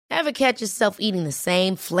Ever catch yourself eating the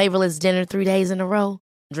same flavorless dinner 3 days in a row?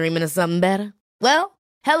 Dreaming of something better? Well,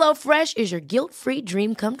 HelloFresh is your guilt-free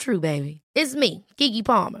dream come true, baby. It's me, Keke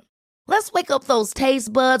Palmer. Let's wake up those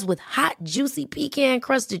taste buds with hot, juicy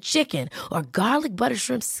pecan-crusted chicken or garlic butter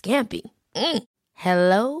shrimp scampi.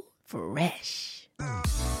 Hello Fresh.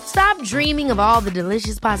 Stop dreaming of all the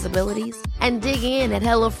delicious possibilities and dig in at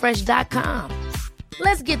HelloFresh.com.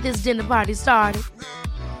 Let's get this dinner party started.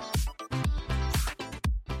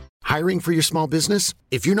 Hiring for your small business?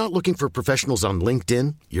 If you're not looking for professionals on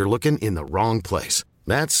LinkedIn, you're looking in the wrong place.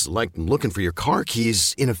 That's like looking for your car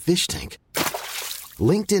keys in a fish tank.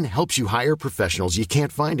 LinkedIn helps you hire professionals you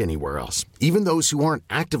can't find anywhere else, even those who aren't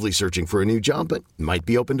actively searching for a new job but might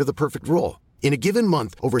be open to the perfect role. In a given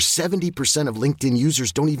month, over 70% of LinkedIn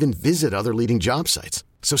users don't even visit other leading job sites.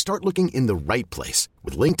 So start looking in the right place.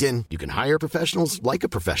 With LinkedIn, you can hire professionals like a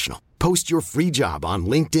professional. Post your free job on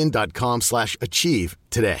linkedin.com/achieve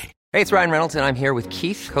today. Hey, it's Ryan Reynolds, and I'm here with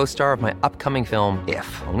Keith, co-star of my upcoming film, If,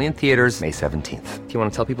 only in theaters May 17th. Do you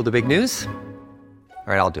want to tell people the big news?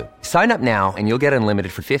 All right, I'll do it. Sign up now and you'll get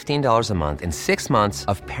unlimited for $15 a month and 6 months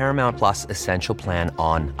of Paramount Plus Essential Plan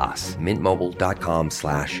on us.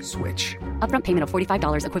 MintMobile.com/switch. Upfront payment of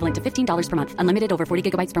 $45 equivalent to $15 per month. Unlimited over 40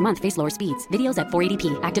 gigabytes per month. Face lower speeds. Videos at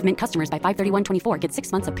 480p. Active Mint customers by 531.24 get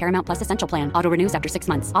 6 months of Paramount Plus Essential Plan. Auto renews after 6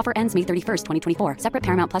 months. Offer ends May 31st, 2024. Separate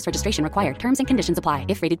Paramount Plus registration required. Terms and conditions apply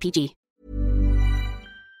if rated PG.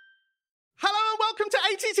 Hello and welcome to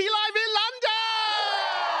ATT Live in London!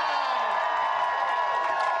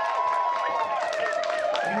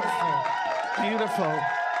 Beautiful.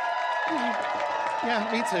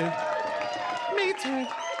 Yeah, me too. Me too.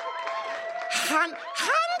 Hand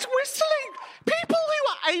whistling. People who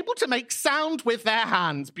are able to make sound with their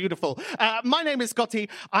hands. Beautiful. My name is Scotty.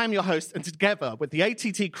 I'm your host, and together with the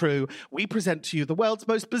ATT crew, we present to you the world's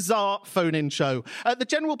most bizarre phone-in show. The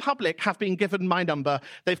general public have been given my number.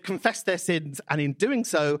 They've confessed their sins, and in doing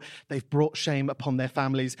so, they've brought shame upon their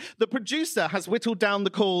families. The producer has whittled down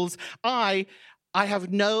the calls. I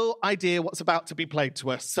have no idea what's about to be played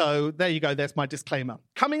to us. So there you go. There's my disclaimer.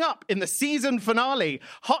 Coming up in the season finale,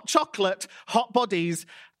 hot chocolate, hot bodies,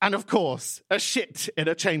 and of course, a shit in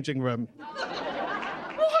a changing room. What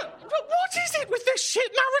is it with this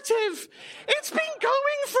shit narrative? It's been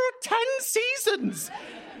going for 10 seasons.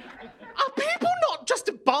 Are people not just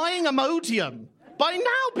buying Imodium? By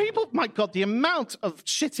now, people... My God, the amount of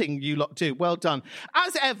shitting you lot do. Well done.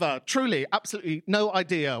 As ever, truly, absolutely no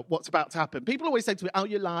idea what's about to happen. People always say to me, oh,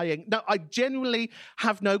 you're lying. No, I genuinely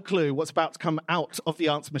have no clue what's about to come out of the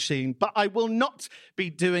answer machine, but I will not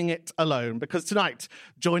be doing it alone, because tonight,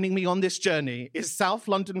 joining me on this journey is South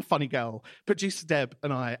London funny girl. Producer Deb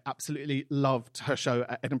and I absolutely loved her show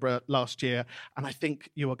at Edinburgh last year, and I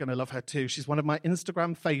think you are going to love her too. She's one of my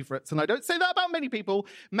Instagram favourites, and I don't say that about many people.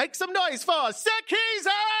 Make some noise for Sikisa!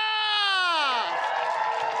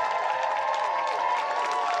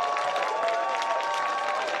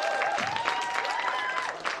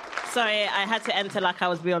 Sorry, I had to enter like I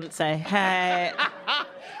was Beyonce. Hey,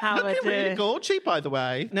 how are Looking you? really gorgy, by the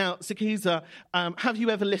way. Now, Sikisa, have you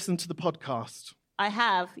ever listened to the podcast? I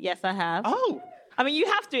have. Yes, I have. Oh. I mean, you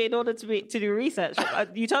have to in order to do research.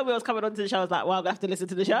 You told me I was coming onto the show. I was like, well, I'm going to have to listen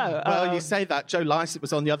to the show. Well, you say that. Joe Lycett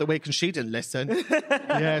was on the other week and she didn't listen.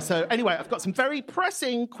 Yeah, so anyway, I've got some very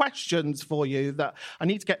pressing questions for you that I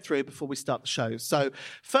need to get through before we start the show. So,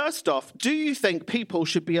 first off, do you think people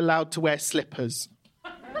should be allowed to wear slippers?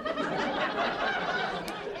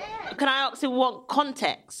 Can I ask in what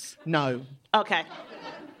context? No. Okay.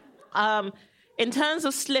 In terms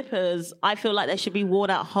of slippers, I feel like they should be worn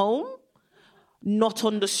at home, not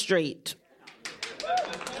on the street.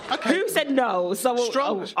 Okay. Who said no? Someone,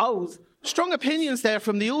 Strong opinions there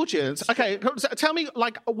from the audience. Okay, tell me,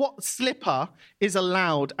 like, what slipper is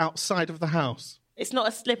allowed outside of the house? It's not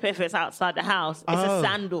a slipper if it's outside the house. It's a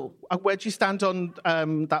sandal. Where do you stand on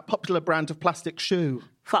that popular brand of plastic shoe?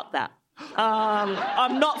 Fuck that.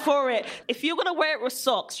 I'm not for it. If you're going to wear it with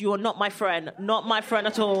socks, you are not my friend. Not my friend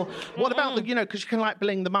at all. What about the, because you can, like,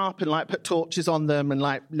 bling them up and, like, put torches on them and,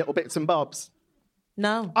 like, little bits and bobs?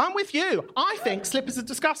 No. I'm with you. I think slippers are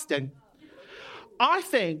disgusting. I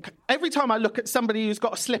think every time I look at somebody who's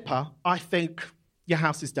got a slipper, I think your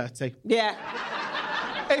house is dirty. Yeah.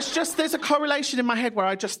 It's just, there's a correlation in my head where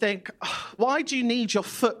I just think, why do you need your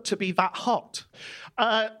foot to be that hot?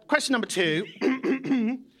 Question number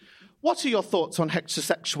 2. What are your thoughts on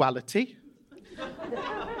heterosexuality?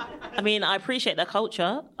 I mean, I appreciate their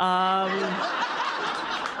culture.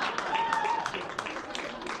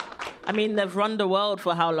 I mean, they've run the world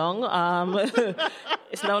for how long?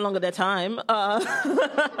 It's no longer their time.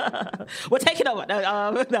 We're taking over.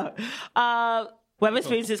 No.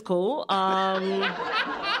 Weatherspoons is cool.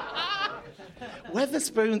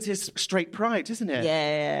 Weatherspoons is straight pride, isn't it?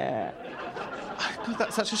 Yeah. God,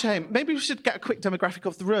 that's such a shame. Maybe we should get a quick demographic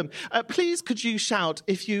of the room. Please, could you shout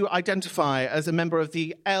if you identify as a member of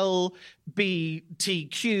the LBTQIA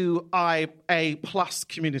plus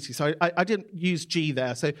community? So I didn't use G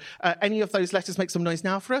there. So any of those letters make some noise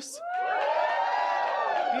now for us?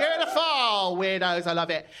 Beautiful. Weirdos, I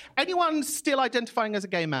love it. Anyone still identifying as a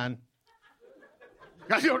gay man?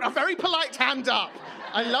 A very polite hand up.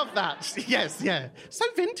 I love that. Yes, yeah. So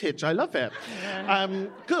vintage. I love it.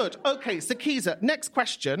 Good. Okay, Sikisa, next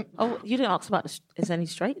question. Oh, you didn't ask about is any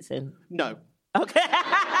straights in? No. Okay.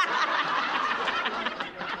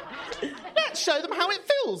 Let's show them how it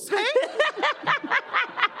feels, hey?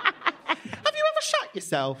 Have you ever shot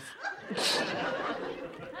yourself?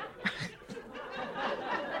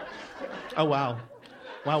 Oh, wow.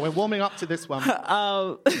 Wow, we're warming up to this one.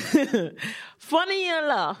 Funny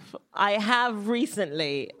enough, I have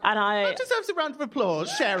recently, and That deserves a round of applause,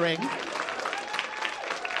 sharing.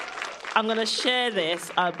 I'm going to share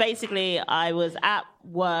this. Basically, I was at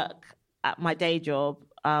work at my day job,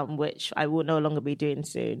 which I will no longer be doing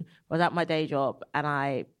soon. I was at my day job, and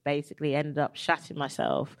I basically ended up shatting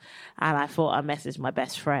myself, and I thought I messaged my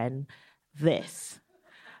best friend this.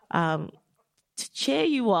 To cheer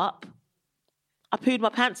you up, I pooed my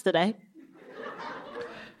pants today.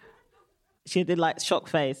 She did like shock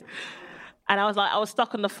face. And I was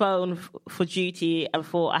stuck on the phone for duty and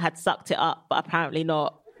thought I had sucked it up, but apparently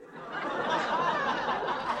not.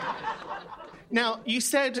 Now, you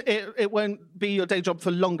said it won't be your day job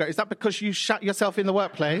for longer. Is that because you shat yourself in the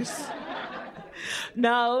workplace?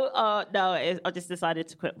 No, I just decided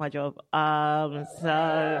to quit my job. Yeah,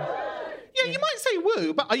 you might say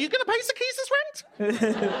woo, but are you going to pay Sikisa's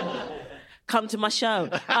rent? Come to my show.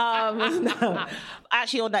 No.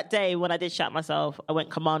 Actually, on that day when I did shat myself, I went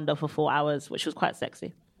commando for 4 hours, which was quite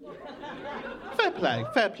sexy. Fair play,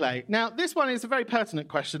 fair play. Now, this one is a very pertinent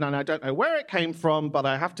question, and I don't know where it came from, but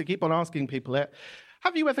I have to keep on asking people it.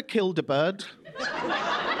 Have you ever killed a bird?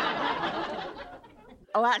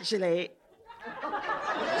 Oh, actually...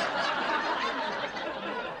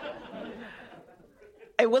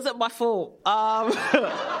 It wasn't my fault. That's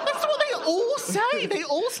what they all say. They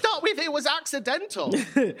all start with, it was accidental.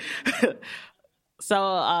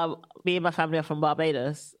 So, me and my family are from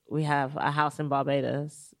Barbados. We have a house in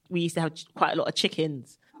Barbados. We used to have quite a lot of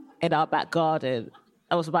chickens in our back garden.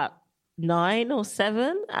 I was about 9 or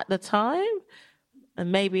 7 at the time.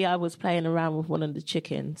 And maybe I was playing around with one of the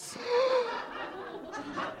chickens.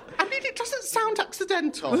 I mean, it doesn't sound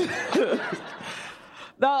accidental.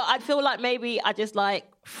 No, I feel like maybe I just,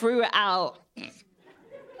 threw it out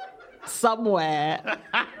somewhere.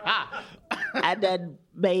 And then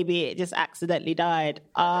maybe it just accidentally died.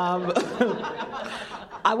 I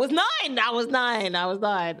was 9.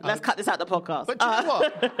 Let's cut this out the podcast. But do you know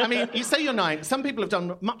what? I mean, you say you're 9. Some people have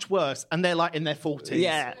done much worse, and they're, in their 40s.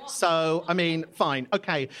 Yeah. So, I mean, fine.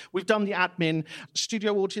 Okay, we've done the admin.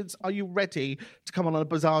 Studio audience, are you ready to come on a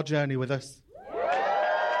bizarre journey with us?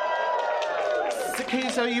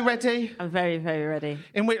 Sikisa, are you ready? I'm very, very ready.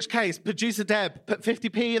 In which case, producer Deb, put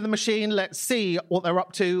 50p in the machine. Let's see what they're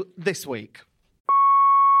up to this week.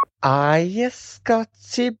 Hiya,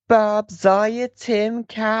 Scotty Babs, hiya, Tim,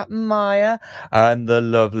 Cat, Maya, and the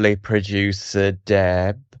lovely producer,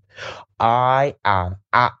 Deb. I am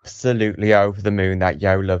absolutely over the moon that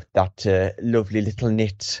yo loved that lovely little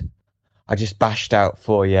knit I just bashed out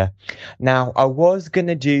for you. Now, I was going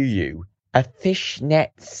to do you a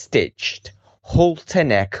fishnet stitched halter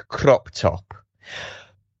neck crop top,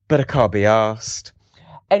 but I can't be arsed.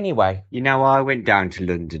 Anyway, I went down to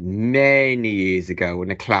London many years ago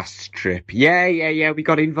on a class trip. Yeah, we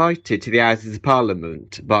got invited to the Houses of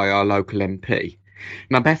Parliament by our local MP.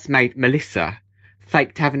 My best mate, Melissa,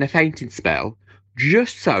 faked having a fainting spell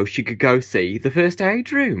just so she could go see the first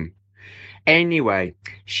aid room. Anyway,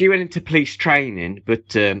 she went into police training,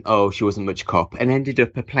 but, she wasn't much cop, and ended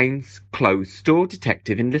up a plainclothes store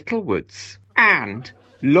detective in Littlewoods. And...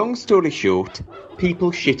 long story short,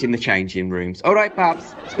 people shit in the changing rooms. All right,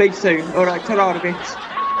 Babs, speak soon. All right, ta-ra a bit.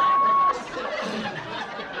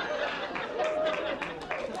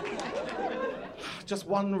 Just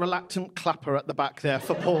one reluctant clapper at the back there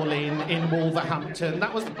for Pauline in Wolverhampton.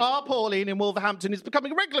 That was our Pauline in Wolverhampton. It's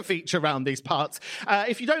becoming a regular feature around these parts.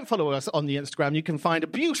 If you don't follow us on the Instagram, you can find a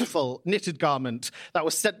beautiful knitted garment that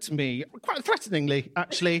was sent to me, quite threateningly,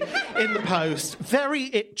 actually, in the post. Very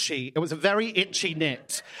itchy. It was a very itchy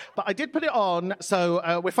knit. But I did put it on,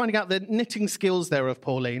 so we're finding out the knitting skills there of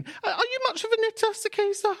Pauline. Are you much of a knitter,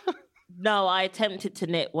 Sikisa? No, I attempted to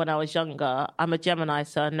knit when I was younger. I'm a Gemini,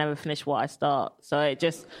 so I never finish what I start. So it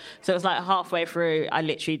was like halfway through, I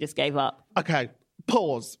literally just gave up. Okay,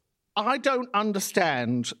 pause. I don't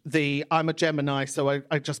understand I'm a Gemini, so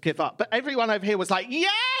I just give up. But everyone over here was like,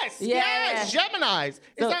 yes, Geminis.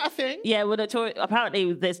 Is that a thing? Yeah, we're notorious.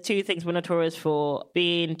 Apparently, there's two things we're notorious for: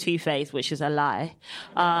 being two-faced, which is a lie.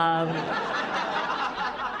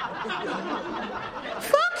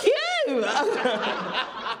 Fuck you!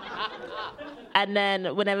 And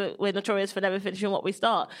then we're notorious for never finishing what we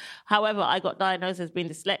start. However, I got diagnosed as being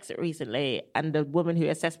dyslexic recently, and the woman who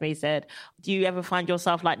assessed me said, do you ever find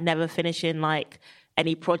yourself like never finishing like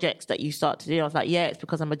any projects that you start to do? I was like, yeah, it's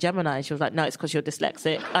because I'm a Gemini. And she was like, no, it's because you're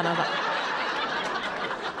dyslexic. And I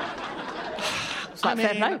was like,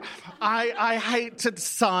 fair play. I hate to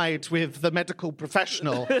side with the medical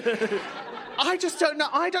professional. I just don't know.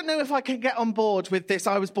 I don't know if I can get on board with this.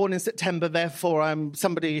 I was born in September, therefore I'm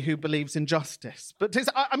somebody who believes in justice. But in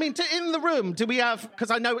the room, do we have?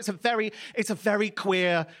 Because I know it's a very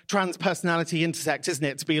queer trans personality intersect, isn't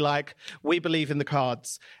it? To be like, we believe in the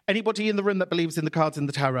cards. Anybody in the room that believes in the cards and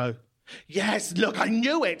the tarot? Yes. Look, I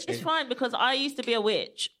knew it. It's fine because I used to be a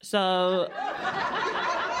witch, so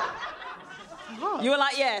you were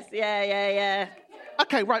like, yes, yeah.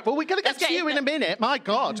 Okay, right. Well, we're going to get to you in a minute. My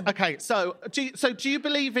God. Okay, so do you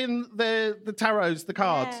believe in the tarots, the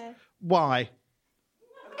cards? Yeah. Why?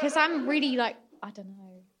 Because I'm really I don't know.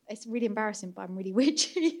 It's really embarrassing, but I'm really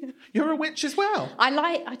witchy. You're a witch as well?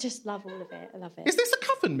 I just love all of it. I love it. Is this a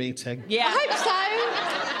coven meeting? Yeah. I hope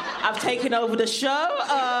so. I've taken over the show.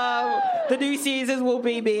 The new seasons will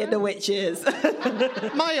be me and the witches.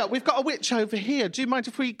 Maya, we've got a witch over here. Do you mind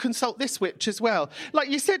if we consult this witch as well? Like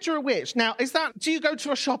you said, you're a witch. Now, do you go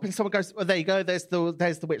to a shop and someone goes, oh, there you go, there's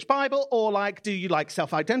the witch Bible? Or do you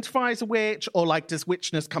self-identify as a witch? Or does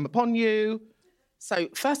witchness come upon you? So,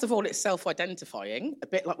 first of all, it's self-identifying, a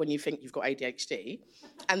bit like when you think you've got ADHD.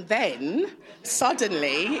 And then,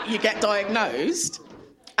 suddenly, you get diagnosed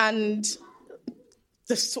and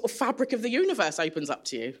the sort of fabric of the universe opens up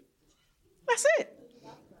to you. That's it.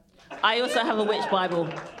 I also have a witch Bible.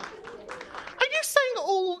 Are you saying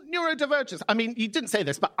all neurodivergents? I mean, you didn't say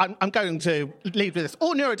this, but I'm going to leave with this.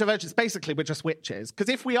 All neurodivergents, basically, we're just witches. Because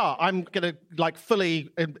if we are, I'm going to,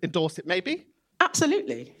 fully endorse it, maybe?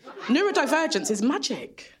 Absolutely. Neurodivergence is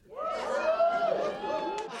magic.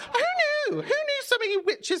 Who knew so many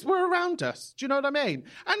witches were around us? Do you know what I mean?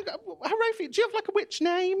 And hooray for you. Do you have a witch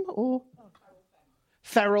name? Or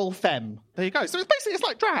feral femme? There you go. So it's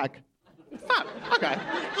like drag. Fab. Okay.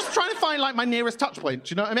 Just trying to find my nearest touch point.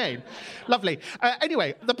 Do you know what I mean? Lovely.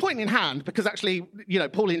 Anyway, the point in hand, because actually,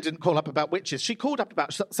 Pauline didn't call up about witches. She called up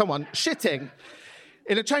about someone shitting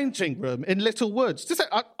in a changing room in Little Woods.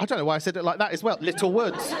 I don't know why I said it like that as well. Little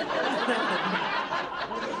Woods.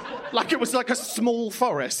 Like it was like a small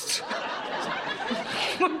forest.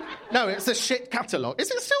 No, it's a shit catalogue. Is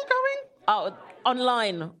it still going? Oh,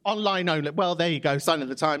 online. Online only. Well, there you go. Sign of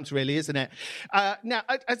the times, really, isn't it? Now,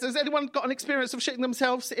 has anyone got an experience of shitting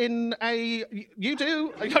themselves in a... You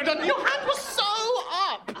do? Your hand was so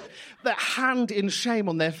up. The hand in shame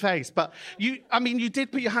on their face. But you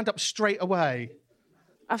did put your hand up straight away.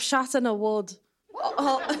 I've shat in a wood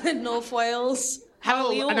in North Wales.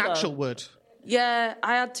 An actual wood? Yeah,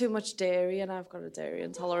 I had too much dairy and I've got a dairy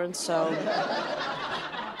intolerance, so...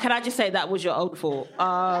 Can I just say that was your own fault?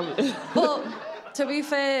 But, to be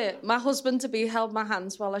fair, my husband held my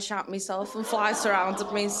hands while I shat myself and fly surrounded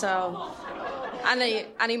me, so... And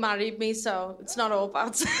he married me, so it's not all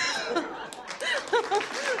bad.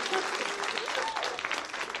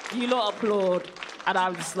 You lot applaud. And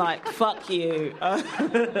I'm just like, fuck you.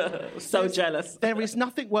 So jealous. There is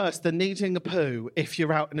nothing worse than needing a poo if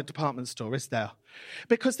you're out in a department store, is there?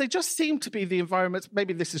 Because they just seem to be the environments,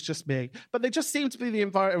 maybe this is just me, but they just seem to be the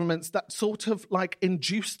environments that sort of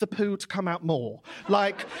induce the poo to come out more.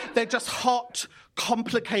 They're just hot,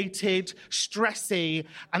 complicated, stressy,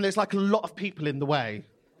 and there's a lot of people in the way.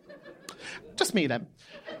 Just me then.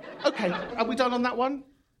 Okay, are we done on that one?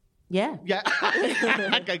 Yeah. Yeah.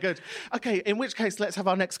 Okay, good. Okay, in which case, let's have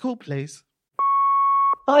our next call, please.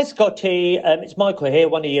 Hi, Scotty. It's Michael here,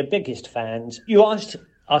 one of your biggest fans. You asked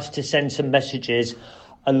us to send some messages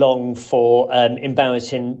along for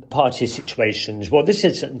embarrassing party situations. Well, this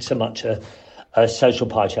isn't so much a social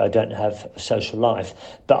party. I don't have a social life.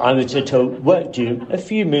 But I was at a work due a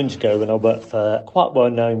few moons ago when I worked for a quite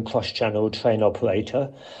well-known cross-channel train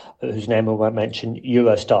operator, whose name I won't mention,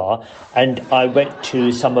 Eurostar, and I went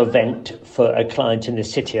to some event for a client in the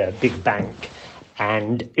city, a big bank,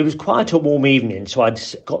 And it was quite a warm evening, so I'd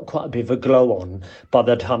got quite a bit of a glow on by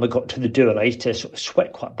the time I got to the do, and I used to sort of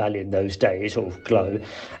sweat quite badly in those days, or glow.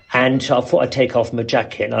 And so I thought I'd take off my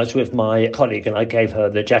jacket, and I was with my colleague, and I gave her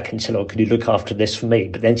the jacket and said, "Oh, can you look after this for me?"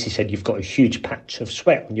 But then she said, "You've got a huge patch of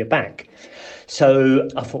sweat on your back." So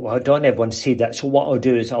I thought, well, I don't want to see that. So what I'll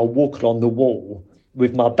do is I'll walk along the wall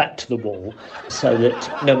with my back to the wall so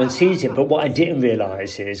that no one sees it. But what I didn't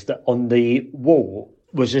realise is that on the wall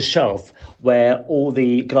was a shelf where all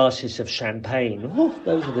the glasses of champagne,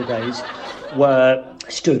 those were the days, were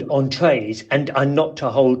stood on trays, and I knocked a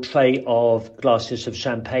whole tray of glasses of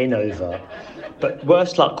champagne over. But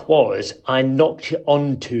worse luck was I knocked it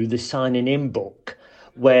onto the signing-in book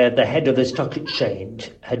where the head of the stock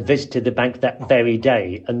exchange had visited the bank that very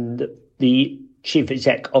day, and the chief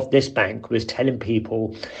exec of this bank was telling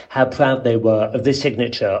people how proud they were of the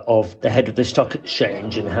signature of the head of the stock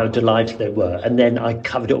exchange and how delighted they were. And then I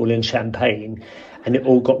covered it all in champagne and it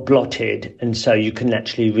all got blotted, and so you couldn't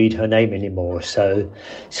actually read her name anymore. So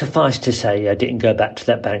suffice to say, I didn't go back to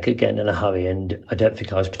that bank again in a hurry, and I don't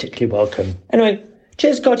think I was particularly welcome. Anyway,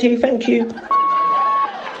 cheers, Scotty, thank you.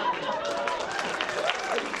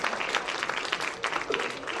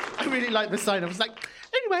 I really like the sign. I was like,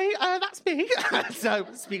 anyway, that's me. So,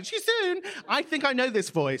 speak to you soon. I think I know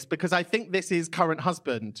this voice because I think this is current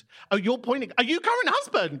husband. Oh, you're pointing. Are you current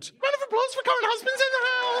husband? Round of applause for current husbands in the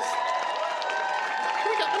house. Can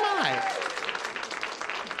we get the mic?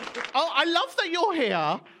 Oh, I love that you're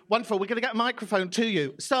here. Wonderful. We're going to get a microphone to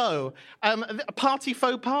you. So, a party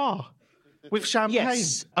faux pas with champagne.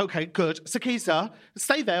 Yes. Okay, good. Sikisa,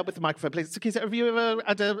 stay there with the microphone, please. Sikisa, have you ever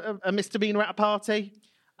had a misdemeanor at a party?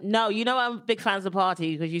 No, you know I'm big fans of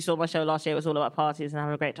parties because you saw my show last year. It was all about parties and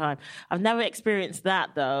having a great time. I've never experienced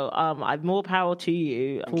that, though. I've more power to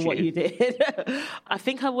you for what you did. I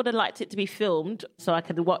think I would have liked it to be filmed so I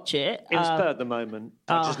could watch it. It was spur at the moment.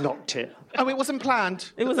 I just knocked it. Oh, it wasn't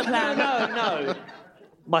planned? It wasn't planned? No.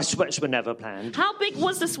 My sweats were never planned. How big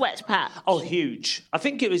was the sweat patch? Oh, huge. I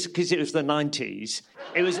think it was because it was the 90s.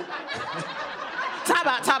 It was... Tab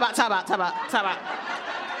out.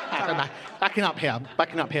 Backing up here,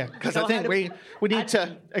 because I think we need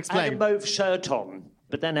to explain. I had a mauve shirt on,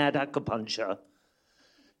 but then I had acupuncture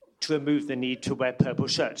to remove the need to wear purple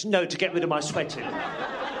shirts. No, to get rid of my sweating.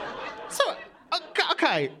 So,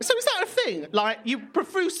 okay, so is that a thing? Like, you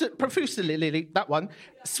profusely, Lily, that one,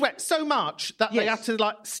 sweat so much that they had to,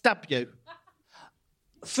 like, stab you?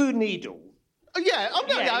 Through needle. Oh, yeah,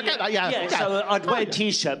 I get that, yeah. So I'd wear a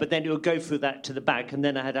T-shirt, but then it would go through that to the back, and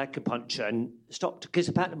then I had acupuncture and stopped, because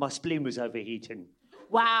apparently my spleen was overheating.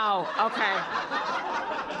 Wow, okay.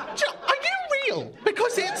 Are you real?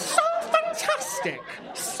 Because it's so fantastic.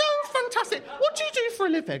 So fantastic. What do you do for a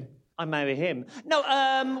living? I marry him. No,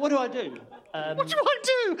 what do I do? What do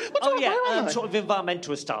I do? Sort of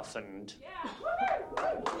environmental stuff and...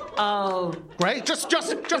 Oh. Great, just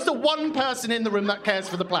the one person in the room that cares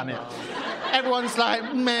for the planet. Everyone's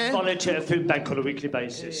like, meh. Volunteer at a food bank on a weekly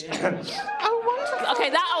basis. Oh, wonderful. Okay,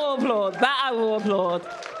 that I will applaud.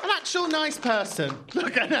 An actual nice person.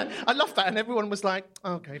 Look, I love that, and everyone was like,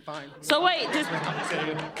 okay, fine. So wait,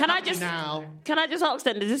 can I just ask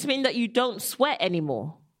then, does this mean that you don't sweat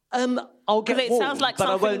anymore? I'll get warm, sounds like but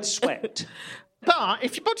something... I won't sweat. But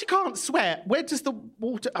if your body can't sweat, where does the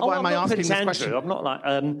water... Why am I asking this question? I'm not like...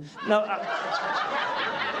 No,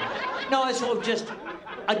 I sort of just...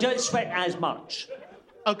 I don't sweat as much.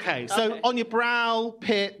 Okay, so on your brow,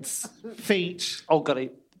 pits, feet... Oh, God,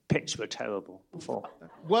 pits were terrible before.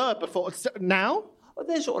 Were before? Now? Well,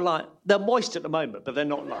 they're sort of like... They're moist at the moment, but they're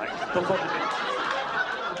not like... Before.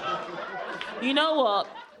 You know what?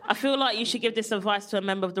 I feel like you should give this advice to a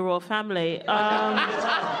member of the royal family.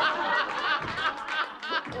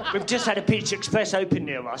 We've just had a Pizza Express open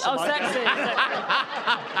near us. Oh,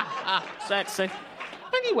 sexy.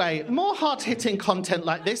 Anyway, more hard-hitting content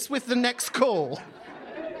like this with the next call.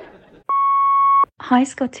 Hi,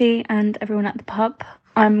 Scotty and everyone at the pub.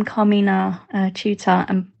 I'm Carmina, a tutor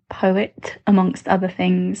and poet, amongst other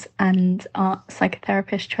things, and art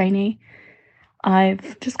psychotherapist trainee.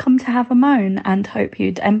 I've just come to have a moan and hope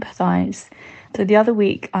you'd empathise. So the other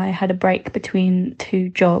week I had a break between two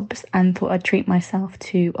jobs and thought I'd treat myself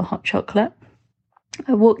to a hot chocolate.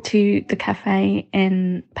 I walked to the cafe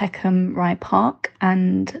in Peckham Rye Park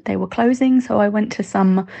and they were closing, so I went to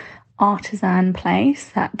some artisan place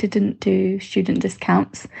that didn't do student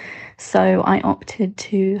discounts. So I opted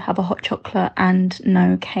to have a hot chocolate and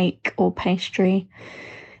no cake or pastry.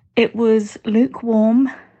 It was lukewarm,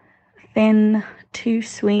 thin, too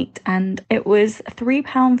sweet, and it was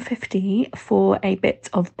 £3.50 for a bit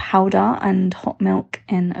of powder and hot milk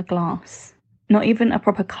in a glass. not even a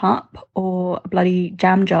proper cup or a bloody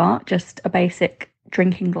jam jar, just a basic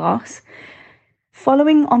drinking glass.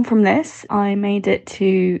 Following on from this, I made it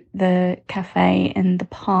to the cafe in the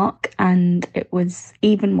park and it was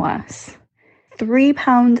even worse.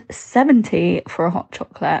 £3.70 for a hot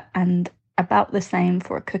chocolate and about the same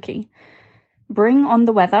for a cookie. Bring on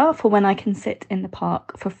the weather for when I can sit in the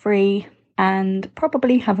park for free and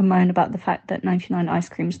probably have a moan about the fact that 99 ice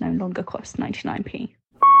creams no longer cost 99p.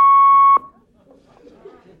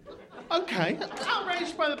 Okay,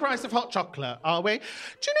 outraged by the price of hot chocolate, are we? Do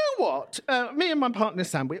you know what? Me and my partner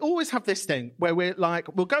Sam, we always have this thing where we're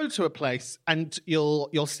like, we'll go to a place and you'll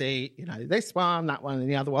see, you know, this one, that one, and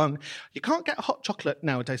the other one. You can't get hot chocolate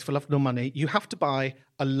nowadays for love nor money. You have to buy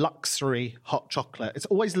a luxury hot chocolate. It's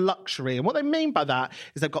always luxury, and what they mean by that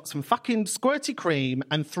is they've got some fucking squirty cream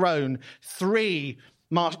and thrown three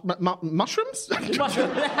mushrooms?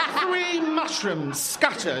 3 mushrooms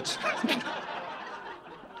scattered.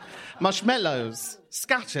 Marshmallows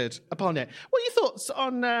scattered upon it. What are your thoughts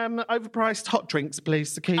on overpriced hot drinks,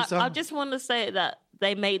 please, Sikisa? I just want to say that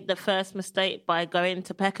they made the first mistake by going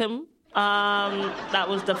to Peckham. That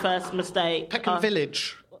was the first mistake. Peckham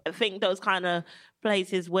Village. I think those kind of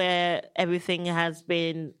places where everything has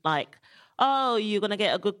been like, oh, you're going to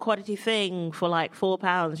get a good quality thing for like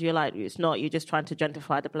 £4. You're like, it's not. You're just trying to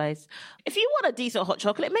gentrify the place. If you want a decent hot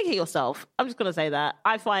chocolate, make it yourself. I'm just going to say that.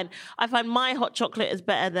 I find my hot chocolate is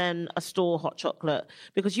better than a store hot chocolate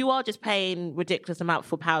because you are just paying ridiculous amount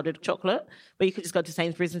for powdered chocolate, but you could just go to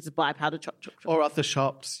Sainsbury's and just buy powdered chocolate. Or other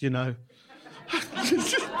shops, you know.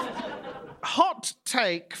 Hot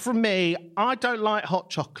take from me, I don't like hot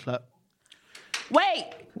chocolate. Wait,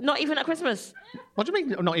 not even at Christmas? What do you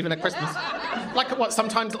mean, not even at Christmas? Like what,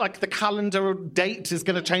 sometimes like the calendar date is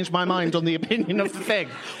going to change my mind on the opinion of the thing.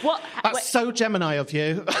 What? That's so Gemini of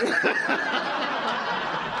you.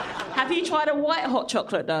 Have you tried a white hot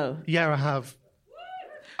chocolate, though? Yeah, I have.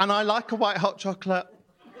 And I like a white hot chocolate.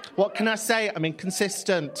 What can I say? I mean,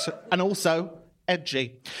 consistent and also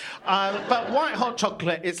edgy. But white hot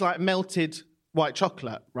chocolate is like melted white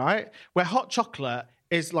chocolate, right? Where hot chocolate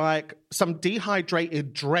is like some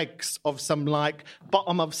dehydrated dregs of some like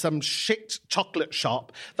bottom of some shit chocolate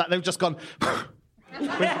shop that they've just gone with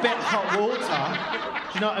a bit of hot water.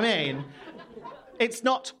 Do you know what I mean? It's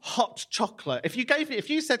not hot chocolate. If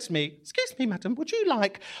you said to me, excuse me, madam, would you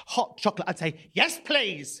like hot chocolate? I'd say, yes,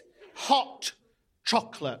 please. Hot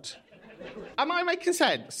chocolate. Am I making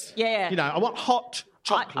sense? Yeah. You know, I want hot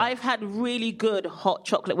chocolate. I've had really good hot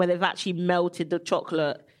chocolate where they've actually melted the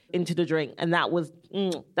chocolate into the drink, and that was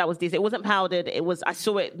decent. It wasn't powdered. I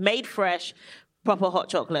saw it made fresh, proper hot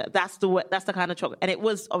chocolate. That's the kind of chocolate, and it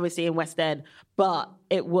was obviously in West End, but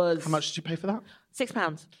it was. How much did you pay for that?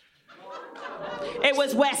 £6. It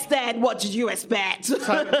was West End. What did you expect?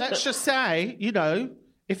 So let's just say, you know,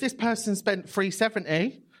 if this person spent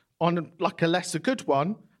 $3.70 on like a lesser good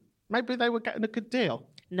one, maybe they were getting a good deal.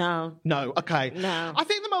 No, okay. No. I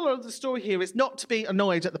think the moral of the story here is not to be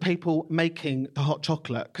annoyed at the people making the hot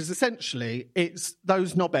chocolate, because essentially it's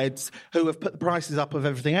those knobheads who have put the prices up of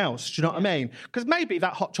everything else. Do you know what I mean? Because maybe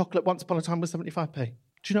that hot chocolate once upon a time was 75p. Do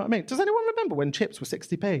you know what I mean? Does anyone remember when chips were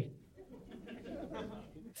 60p?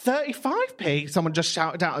 35p, someone just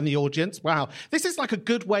shouted out in the audience. Wow, this is like a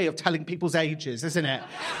good way of telling people's ages, isn't it?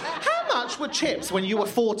 How much were chips when you were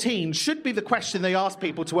 14 should be the question they ask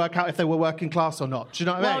people to work out if they were working class or not. Do you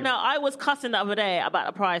know what I mean? Well, no, I was cussing the other day about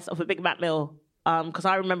the price of a Big Mac meal because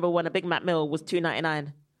I remember when a Big Mac meal was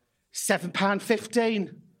 $2.99.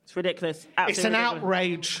 £7.15. It's ridiculous. It's an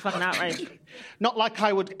outrage. Fucking outrage. Not like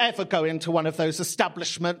I would ever go into one of those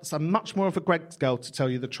establishments. I'm much more of a Greg's girl, to tell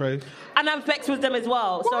you the truth. And I'm vexed with them as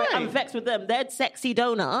well. Why? So I'm vexed with them. Their sexy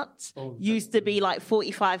donuts used to be like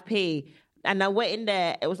 45p. And I went in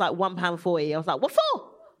there, it was like £1.40. I was like, what for?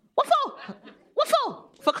 What for? What for?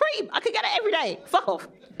 For cream. I could get it every day. Fuck off.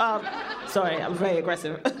 Sorry, I'm very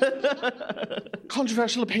aggressive.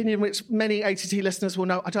 Controversial opinion, which many ATT listeners will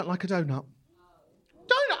know. I don't like a donut.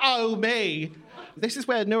 Don't owe me. This is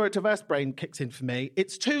where neurodiverse brain kicks in for me.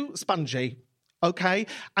 It's too spongy, okay?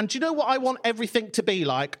 And do you know what I want everything to be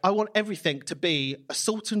like? I want everything to be a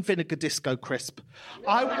salt and vinegar disco crisp.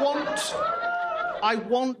 I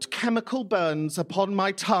want chemical burns upon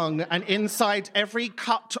my tongue and inside every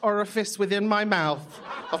cut orifice within my mouth,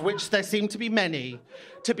 of which there seem to be many,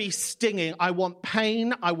 to be stinging. I want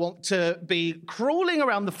pain. I want to be crawling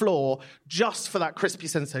around the floor just for that crispy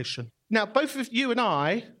sensation. Now, both of you and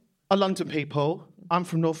I are London people. I'm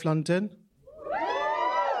from North London.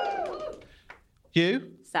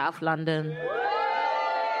 You? South London.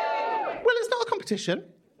 Well, it's not a competition.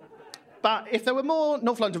 But if there were more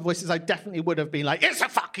North London voices, I definitely would have been like, it's a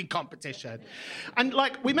fucking competition. And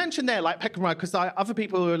like we mentioned there, like Peckham Rye, because other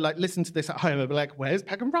people who like listen to this at home will be like, where's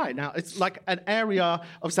Peckham Rye? Now, it's like an area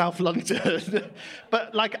of South London.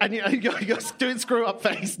 But like, and you're doing screw up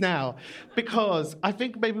face now. Because I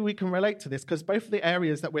think maybe we can relate to this, because both of the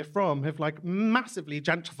areas that we're from have like massively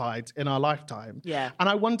gentrified in our lifetime. Yeah. And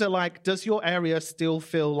I wonder, like, does your area still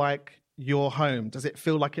feel like your home? Does it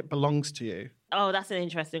feel like it belongs to you? Oh, that's an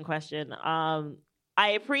interesting question. I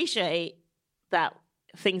appreciate that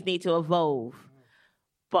things need to evolve,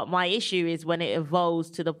 but my issue is when it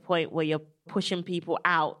evolves to the point where you're pushing people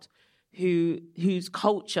out whose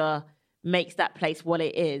culture makes that place what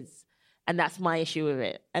it is, and that's my issue with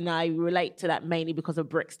it. And I relate to that mainly because of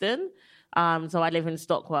Brixton. So I live in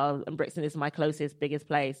Stockwell, and Brixton is my closest, biggest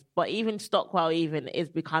place. But even Stockwell even is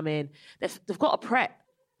becoming... They've got a Pret.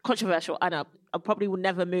 Controversial, I know. I probably will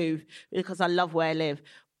never move because I love where I live.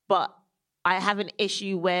 But I have an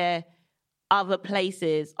issue where other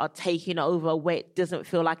places are taking over where it doesn't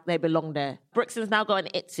feel like they belong there. Brixton's now got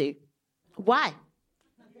an Itsu. Why?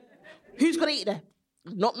 Who's going to eat there?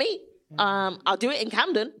 Not me. I'll do it in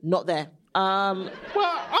Camden. Not there. Well,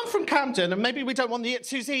 I'm from Camden, and maybe we don't want the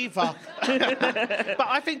Itsus either. But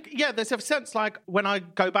I think, yeah, there's a sense like when I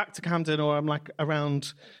go back to Camden or I'm like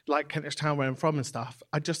around like Kentish Town where I'm from and stuff,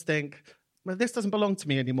 I just think, well, this doesn't belong to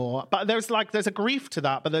me anymore. But there's a grief to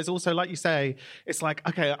that. But there's also, like you say, it's like,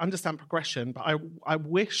 okay, I understand progression, but I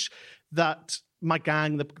wish that my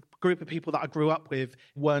gang, the group of people that I grew up with,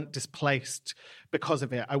 weren't displaced because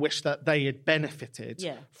of it. I wish that they had benefited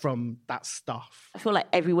from that stuff. I feel like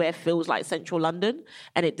everywhere feels like central London,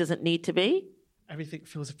 and it doesn't need to be. Everything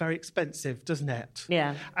feels very expensive, doesn't it?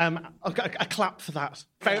 Yeah. A clap for that.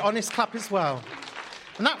 Very honest clap as well.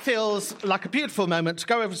 And that feels like a beautiful moment to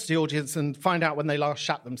go over to the audience and find out when they last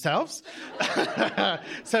shat themselves.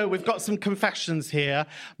 So we've got some confessions here.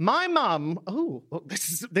 My mum,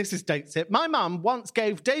 this is dates it. My mum once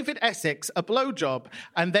gave David Essex a blowjob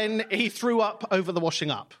and then he threw up over the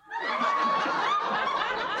washing up.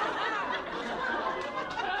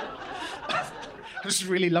 I'm just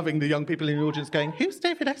really loving the young people in the audience going, who's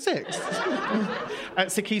David Essex?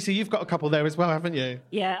 Sikisa, you've got a couple there as well, haven't you?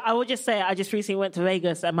 Yeah, I will just say I just recently went to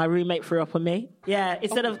Vegas and my roommate threw up on me. Yeah,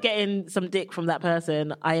 instead of getting some dick from that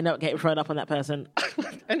person, I ended up getting thrown up on that person.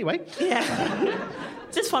 Anyway. Yeah.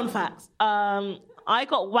 Just fun facts. I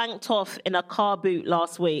got wanked off in a car boot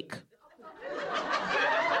last week.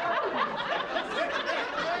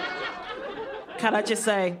 Can I just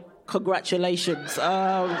say, congratulations.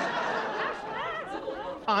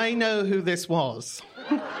 I know who this was.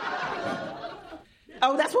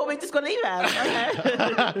 Oh, that's what we're just going to leave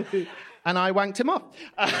at. Okay. And I wanked him off.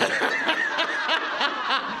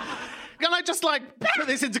 Can I just, put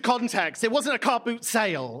this into context? It wasn't a car boot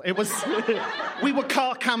sale. It was... we were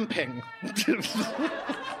car camping.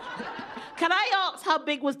 Can I ask how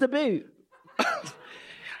big was the boot?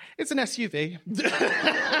 It's an SUV.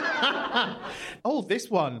 Oh, this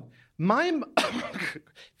one.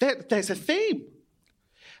 There's a theme.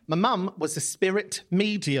 My mum was a spirit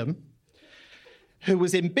medium who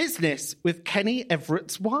was in business with Kenny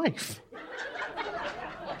Everett's wife.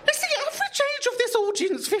 Is the average age of this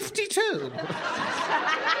audience 52?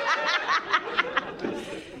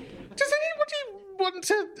 Does anybody want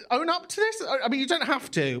to own up to this? I mean, you don't have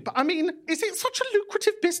to, but I mean, is it such a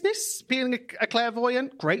lucrative business, being a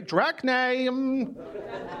clairvoyant? Great drag name.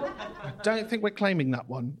 I don't think we're claiming that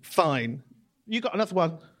one. Fine. You got another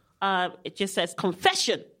one? It just says,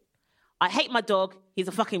 confession. I hate my dog. He's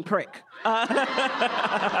a fucking prick. And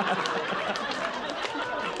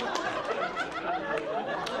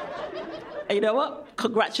you know what?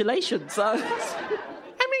 Congratulations. I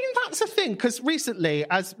mean, that's a thing, because recently,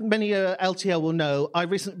 as many LTL will know, I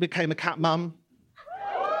recently became a cat mum.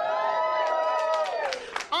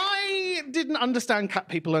 I didn't understand cat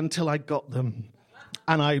people until I got them.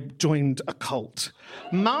 And I joined a cult.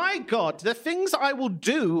 My God, the things I will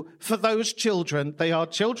do for those children, they are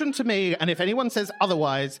children to me, and if anyone says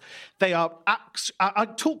otherwise, they are... I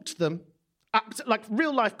talk to them, like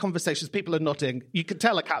real-life conversations, people are nodding. You can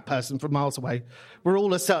tell a cat person from miles away. We're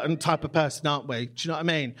all a certain type of person, aren't we? Do you know what I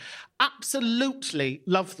mean? Absolutely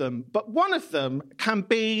love them. But one of them can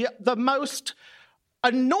be the most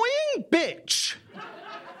annoying bitch...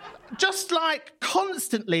 Just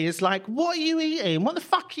constantly is like, what are you eating? What the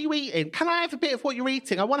fuck are you eating? Can I have a bit of what you're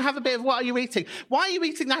eating? I want to have a bit of what are you eating? Why are you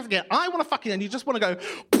eating that again? I want to fucking... And you just want to go...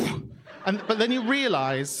 But then you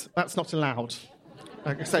realise that's not allowed.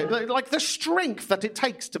 Like I say, the strength that it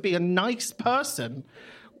takes to be a nice person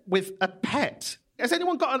with a pet. Has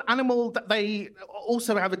anyone got an animal that they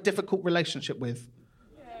also have a difficult relationship with?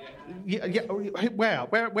 Yeah, where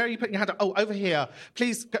are you putting your hand up? Oh, over here.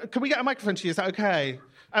 Please, can we get a microphone to you? Is that okay?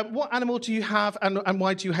 What animal do you have, and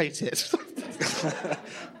why do you hate it?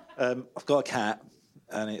 I've got a cat,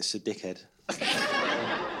 and it's a dickhead.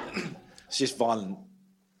 It's just violent.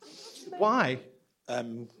 Why?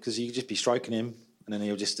 Because you could just be stroking him, and then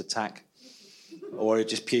he'll just attack, or he'll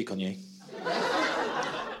just puke on you.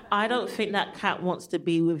 I don't think that cat wants to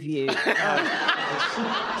be with you.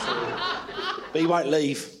 But he won't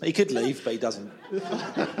leave. He could leave, but he doesn't.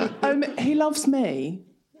 He loves me,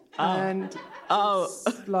 and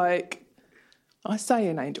like I say,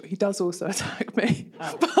 an angel. He does also attack me.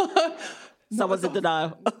 Someone's in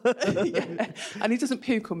denial. Yeah. And he doesn't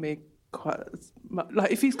puke on me quite as much.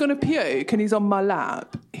 Like, if he's going to puke and he's on my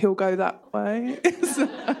lap, he'll go that way.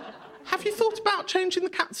 Have you thought about changing the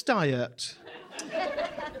cat's diet?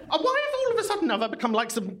 Why have all of a sudden have I become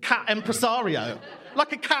like some cat impresario?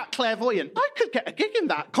 Like a cat clairvoyant? I could get a gig in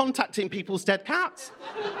that, contacting people's dead cats.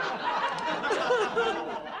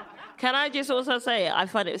 Can I just also say, I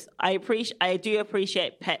do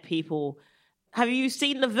appreciate pet people. Have you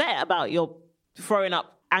seen the vet about your throwing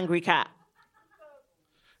up angry cat?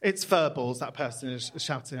 It's furballs that person is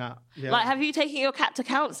shouting at. Yeah. Like, have you taken your cat to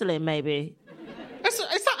counselling, maybe? Is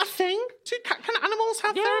that a thing? Can animals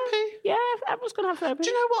have therapy? Yeah, animals can have therapy. Do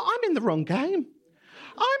you know what? I'm in the wrong game.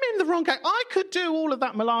 I could do all of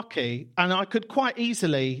that malarkey, and I could quite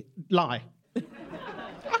easily lie.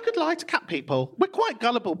 I could lie to cat people. We're quite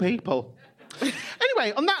gullible people.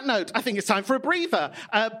 Anyway, on that note, I think it's time for a breather.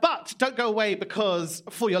 But don't go away, because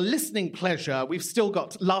for your listening pleasure, we've still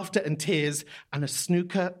got laughter and tears and a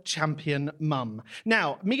snooker champion mum.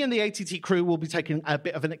 Now, me and the ATT crew will be taking a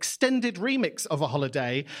bit of an extended remix of A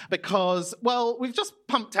Holiday because, well, we've just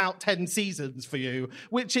pumped out 10 seasons for you,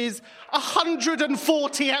 which is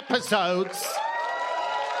 140 episodes.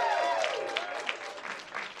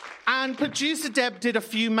 And producer Deb did a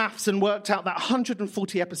few maths and worked out that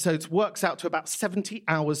 140 episodes works out to about 70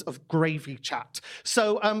 hours of gravy chat.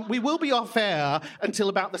 So we will be off air until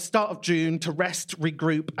about the start of June to rest,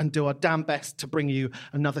 regroup, and do our damn best to bring you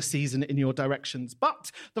another season in your directions. But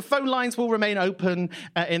the phone lines will remain open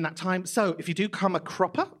in that time. So if you do come a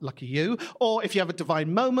cropper, lucky you, or if you have a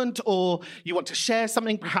divine moment, or you want to share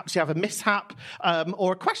something, perhaps you have a mishap,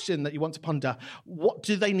 or a question that you want to ponder, what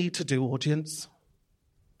do they need to do, audience?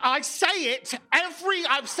 I say it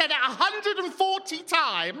I've said it 140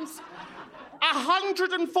 times.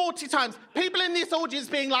 140 times. People in this audience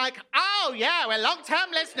being like, oh, yeah, we're long-term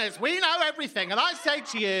listeners. We know everything. And I say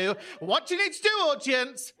to you, what do you need to do,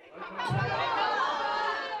 audience?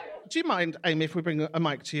 Do you mind, Amy, if we bring a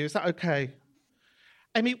mic to you? Is that okay?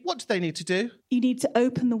 Amy, what do they need to do? You need to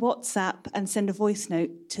open the WhatsApp and send a voice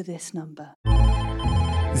note to this number.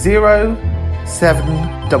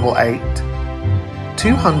 0788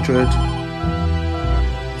 200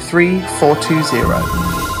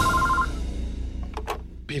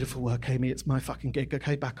 3420. Beautiful work, Amy. It's my fucking gig.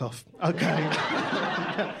 Okay, back off. Okay.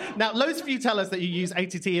 Now, loads of you tell us that you use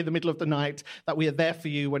ATT in the middle of the night, that we are there for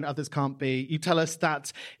you when others can't be. You tell us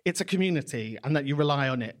that it's a community and that you rely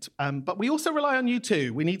on it. But we also rely on you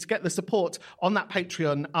too. We need to get the support on that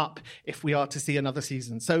Patreon up if we are to see another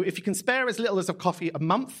season. So if you can spare as little as a coffee a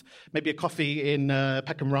month, maybe a coffee in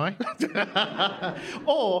Peckham Rye,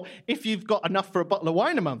 or if you've got enough for a bottle of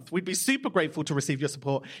wine a month, we'd be super grateful to receive your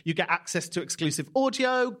support. You get access to exclusive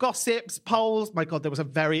audio, gossips, polls. My God, there was a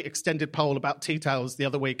very extended poll about tea towels the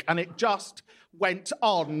other week, and it just went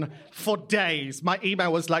on for days. My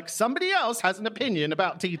email was like, somebody else has an opinion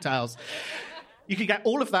about tea towels. You can get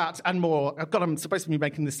all of that and more. Oh God, I'm supposed to be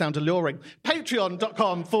making this sound alluring.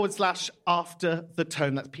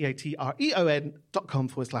 Patreon.com/afterthetone. That's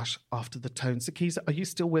patreon.com/afterthetone. Sikisa, are you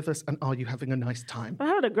still with us, and are you having a nice time? I'm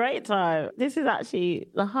having a great time. This is actually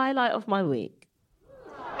the highlight of my week.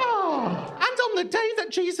 Oh, and on the day that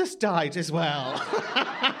Jesus died as well.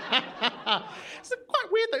 It's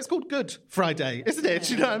quite weird that it's called Good Friday, isn't it?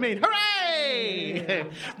 You know what I mean? Hooray!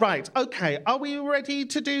 Right, okay. Are we ready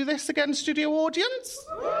to do this again, studio audience?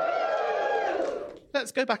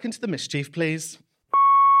 Let's go back into the mischief, please.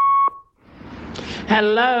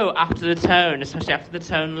 Hello, After the Tone, especially After the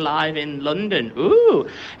Tone live in London. Ooh!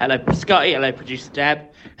 Hello, Scotty. Hello, producer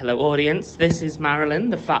Deb. Hello, audience. This is Marilyn,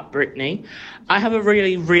 the Fat Britney. I have a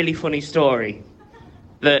really, really funny story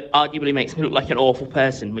that arguably makes me look like an awful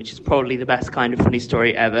person, which is probably the best kind of funny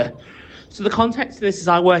story ever. So the context of this is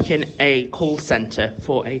I work in a call centre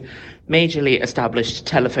for a majorly established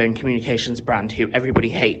telephone communications brand who everybody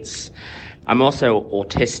hates. I'm also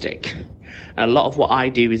autistic. And a lot of what I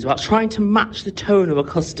do is about trying to match the tone of a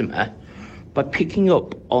customer by picking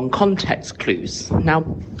up on context clues. Now,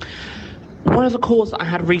 one of the calls that I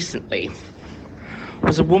had recently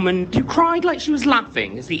was a woman who cried like she was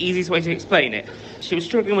laughing, is the easiest way to explain it. She was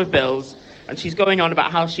struggling with bills, and she's going on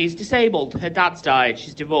about how she's disabled, her dad's died,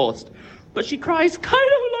 she's divorced, but she cries kind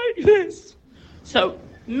of like this. So,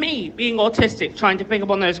 me, being autistic, trying to pick up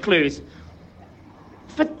on those clues,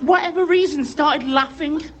 for whatever reason, started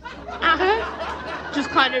laughing at her. Just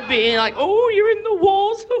kind of being like, oh, you're in the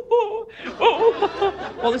walls. Oh.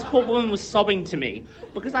 While this poor woman was sobbing to me,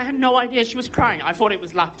 because I had no idea she was crying. I thought it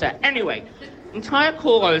was laughter. Anyway, entire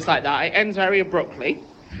call goes like that. It ends very abruptly.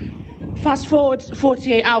 Fast forward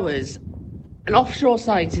 48 hours. An offshore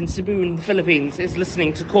site in Cebu in the Philippines is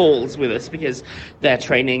listening to calls with us because they're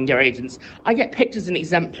training their agents. I get picked as an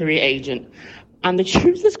exemplary agent, and they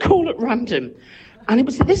choose this call at random. And it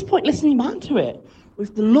was at this point, listening back to it,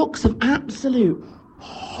 with the looks of absolute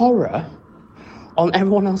horror on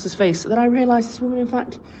everyone else's face, that I realised this woman, in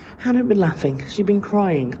fact, hadn't been laughing. She'd been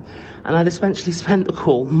crying. And I'd essentially spent the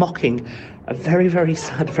call mocking a very, very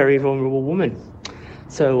sad, very vulnerable woman.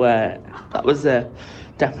 So that was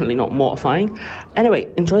definitely not mortifying. Anyway,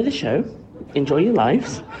 enjoy the show. Enjoy your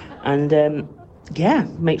lives. And, yeah,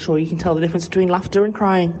 make sure you can tell the difference between laughter and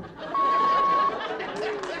crying.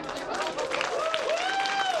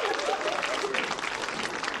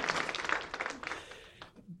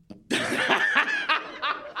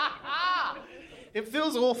 It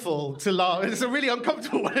feels awful to laugh. It's a really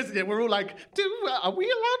uncomfortable one, isn't it? We're all like, are we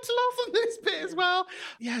allowed to laugh on this bit as well?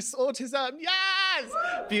 Yes, autism, yes!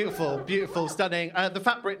 Beautiful, beautiful, stunning. The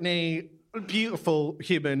Fat Britney, beautiful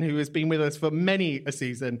human who has been with us for many a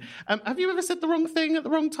season. Have you ever said the wrong thing at the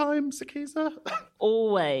wrong time, Sikisa?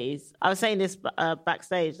 Always. I was saying this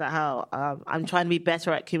backstage, that how I'm trying to be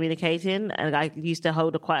better at communicating, and I used to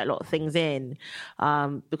hold quite a lot of things in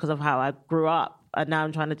because of how I grew up. And now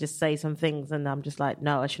I'm trying to just say some things, and I'm just like,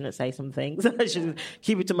 no, I shouldn't say some things. I should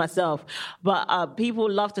keep it to myself. But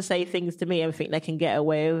people love to say things to me and think they can get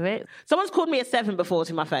away with it. Someone's called me a 7 before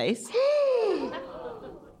to my face.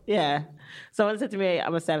 Yeah. Someone said to me,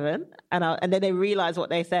 I'm a 7. And then they realised what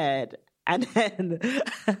they said. And then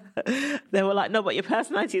they were like, no, but your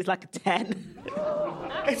personality is like a 10.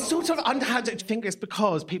 It's sort of underhanded. I think it's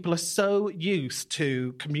because people are so used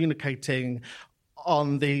to communicating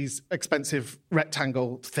on these expensive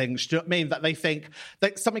rectangle things, do you know what I mean? That they think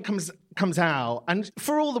that something comes out, and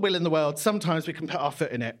for all the will in the world, sometimes we can put our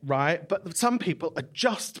foot in it, right? But some people are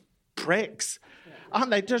just pricks,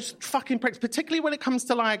 aren't they? Just fucking pricks, particularly when it comes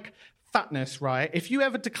to, like, fatness, right? If you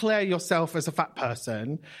ever declare yourself as a fat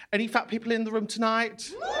person, any fat people in the room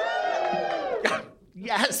tonight?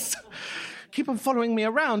 Yes. Keep on following me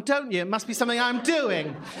around, don't you? It must be something I'm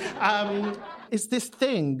doing. Is this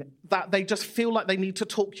thing that they just feel like they need to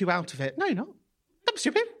talk you out of it. No, you're not. Don't be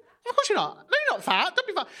stupid. Of course you're not. No, you're not fat. Don't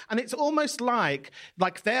be fat. And it's almost like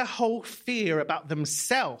their whole fear about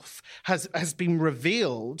themselves has been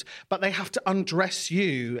revealed, but they have to undress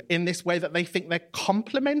you in this way that they think they're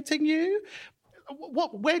complimenting you.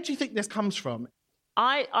 Where do you think this comes from?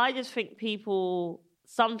 I just think people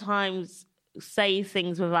sometimes say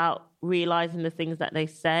things without realising the things that they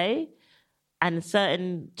say. And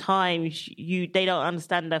certain times they don't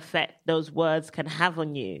understand the effect those words can have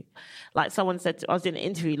on you. Like someone said, I was in an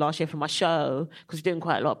interview last year for my show because we're doing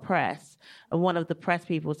quite a lot of press. And one of the press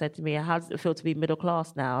people said to me, how does it feel to be middle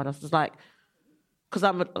class now? And I was just like, because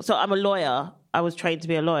I'm a lawyer. I was trained to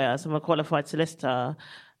be a lawyer, so I'm a qualified solicitor.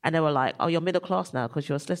 And they were like, oh, you're middle class now because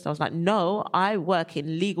you're a solicitor. I was like, no, I work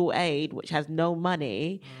in legal aid, which has no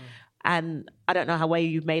money. And I don't know how way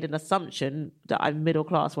you've made an assumption that I'm middle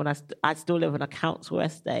class when I still live in a council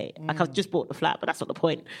estate. Like, I've just bought the flat, but that's not the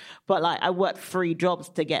point. But, like, I worked 3 jobs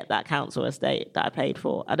to get that council estate that I paid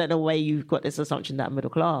for. I don't know where you've got this assumption that I'm middle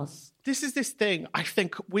class. This is this thing. I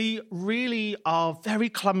think we really are very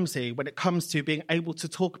clumsy when it comes to being able to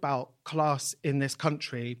talk about class in this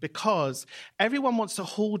country, because everyone wants to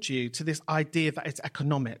hold you to this idea that it's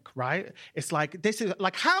economic, right? It's like, this is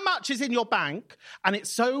like, how much is in your bank? And it's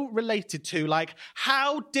so related to, like,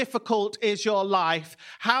 how difficult is your life?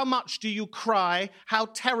 How much do you cry? How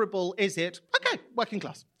terrible is it? Okay, working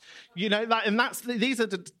class. You know, these are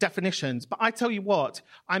the definitions. But I tell you what,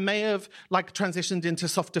 I may have, like, transitioned into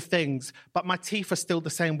softer things, but my teeth are still the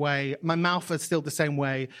same way. My mouth is still the same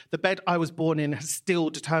way. The bed I was born in has still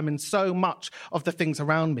determined so much of the things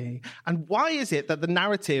around me. And why is it that the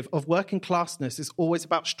narrative of working classness is always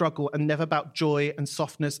about struggle and never about joy and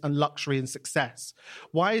softness and luxury and success?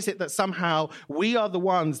 Why is it that somehow we are the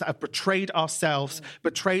ones that have betrayed ourselves,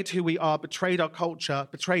 betrayed who we are, betrayed our culture,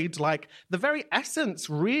 betrayed, like, the very essence,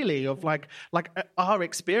 really, of like our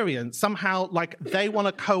experience? Somehow, like, they want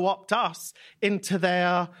to co-opt us into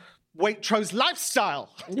their Waitrose lifestyle.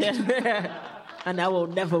 Yeah. And I will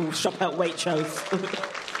never shop at Waitrose.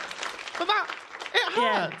 But it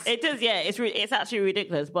hurts. Yeah, it does, yeah. It's actually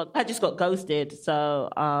ridiculous. But I just got ghosted, so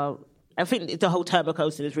I think the whole term of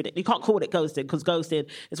ghosting is ridiculous. You can't call it ghosting, because ghosting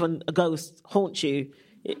is when a ghost haunts you.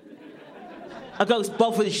 A ghost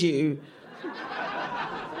bothers you.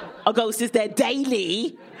 A ghost is there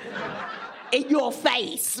daily in your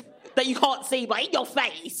face that you can't see, but in your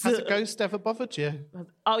face. Has a ghost ever bothered you?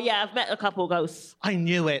 Oh, yeah, I've met a couple of ghosts. I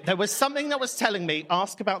knew it. There was something that was telling me,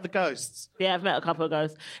 ask about the ghosts. Yeah, I've met a couple of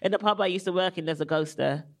ghosts. In the pub I used to work in, there's a ghost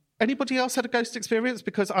there. Anybody else had a ghost experience?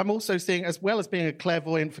 Because I'm also seeing, as well as being a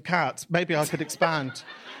clairvoyant for cats, maybe I could expand.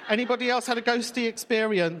 Anybody else had a ghosty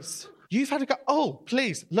experience? You've had a Oh,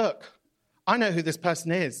 please, look. I know who this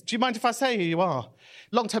person is. Do you mind if I say who you are?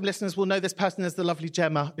 Long-term listeners will know this person as the lovely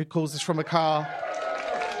Gemma, who calls us from a car.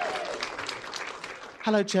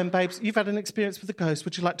 Hello, Gem, babes. You've had an experience with a ghost.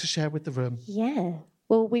 Would you like to share with the room? Yeah.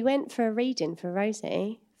 Well, we went for a reading for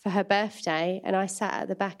Rosie for her birthday, and I sat at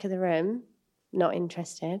the back of the room, not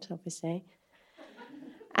interested, obviously.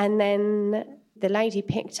 And then the lady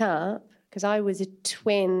picked up, because I was a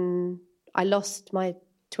twin. I lost my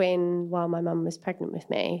twin while my mum was pregnant with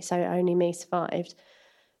me, so only me survived.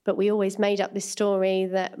 But we always made up this story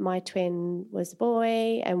that my twin was a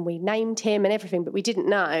boy, and we named him and everything, but we didn't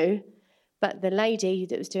know. But the lady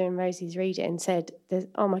that was doing Rosie's reading said,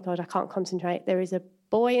 oh my God, I can't concentrate. There is a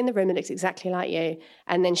boy in the room that looks exactly like you.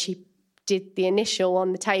 And then she did the initial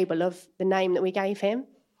on the table of the name that we gave him.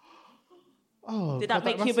 Oh, did that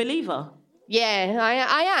make you a believer? Yeah,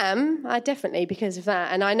 I am. I definitely, because of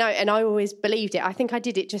that. And I know, and I always believed it. I think I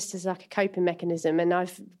did it just as like a coping mechanism, and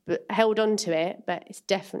I've held on to it, but it's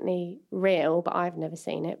definitely real, but I've never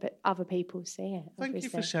seen it, but other people see it. Thank you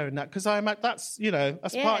for sharing that, because that's,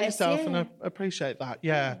 that's part of yourself, and I appreciate that,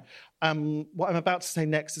 yeah. What I'm about to say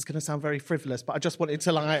next is going to sound very frivolous, but I just wanted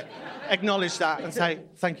to acknowledge that and say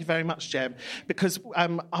thank you very much, Jem, because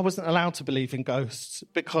I wasn't allowed to believe in ghosts,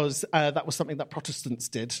 because that was something that Protestants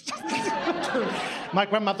did. My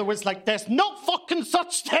grandmother was like, there's no fucking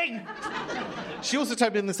such thing. She also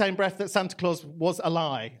told me in the same breath that Santa Claus was a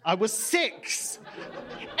lie. I was 6.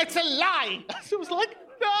 It's a lie. She was like,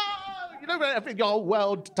 no. The whole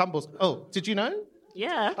world tumbles. Oh, did you know?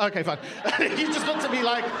 Yeah. Okay, fine. You just looked at me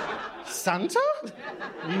like, Santa?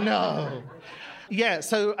 No. Yeah,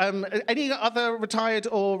 so any other retired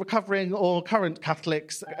or recovering or current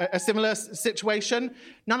Catholics, a similar situation?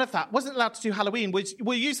 None of that. Wasn't allowed to do Halloween.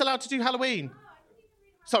 Were you allowed to do Halloween?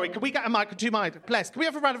 Sorry, can we get a mic and 2 mics? Bless. Can we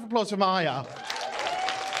have a round of applause for Maya?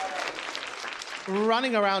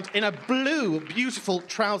 Running around in a blue, beautiful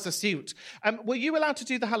trouser suit. Were you allowed to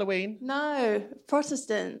do the Halloween? No,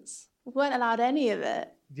 Protestants. We weren't allowed any of it.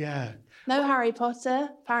 Yeah. No Harry Potter.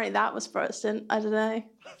 Apparently that was Protestant. I don't know.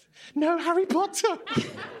 No Harry Potter.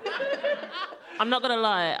 I'm not going to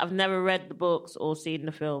lie. I've never read the books or seen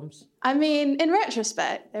the films. I mean, in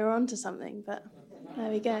retrospect, they were onto something, but there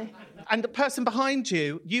we go. And the person behind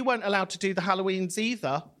you, you weren't allowed to do the Halloweens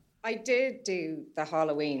either. I did do the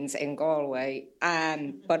Halloweens in Galway,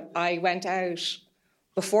 but I went out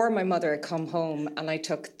before my mother had come home, and I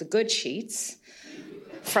took the good sheets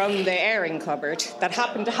from the airing cupboard that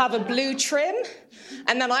happened to have a blue trim,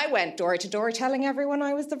 and then I went door to door telling everyone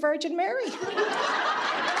I was the Virgin Mary.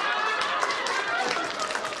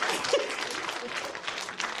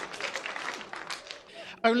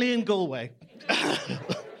 Only in Galway.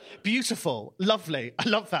 Beautiful, lovely. I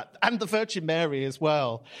love that. And the Virgin Mary as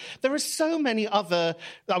well. There are so many other...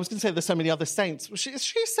 I was going to say there's so many other saints. Is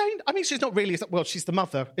she a saint? I mean, she's not really... Well, she's the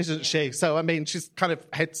mother, isn't she? So, I mean, she's kind of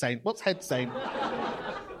head saint. What's head saint?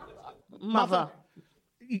 Mother.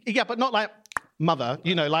 Yeah, but not like mother, like...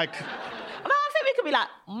 No, I think we could be like,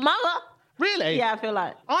 mother. Really? Yeah, I feel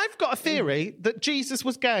like... I've got a theory that Jesus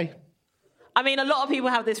was gay. I mean, a lot of people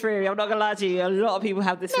have this theory. I'm not going to lie to you. A lot of people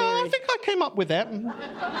have this theory. No, I think I came up with it.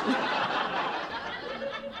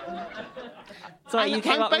 So you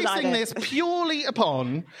came I'm up with basing this purely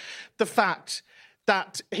upon the fact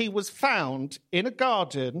that he was found in a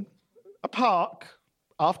garden, a park,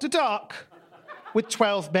 after dark, with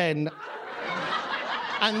 12 men.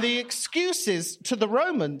 And the excuses to the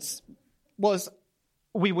Romans was,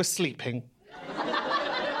 we were sleeping.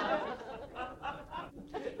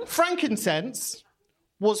 Frankincense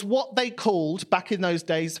was what they called, back in those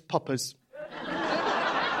days, poppers.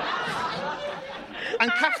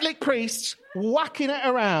 And Catholic priests whacking it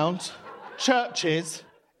around churches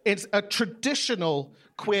is a traditional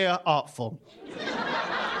queer art form.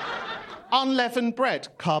 Unleavened bread,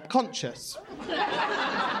 carb conscious.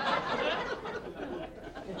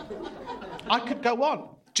 I could go on.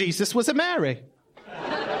 Jesus was a Mary.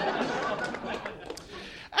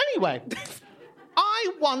 Anyway,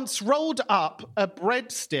 I once rolled up a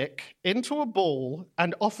breadstick into a ball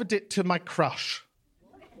and offered it to my crush.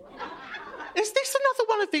 Is this another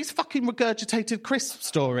one of these fucking regurgitated crisp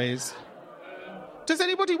stories? Does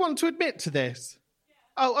anybody want to admit to this?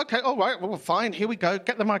 Oh, OK, all right, well, fine, here we go.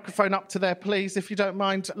 Get the microphone up to there, please, if you don't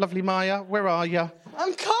mind. Lovely Maya, where are you?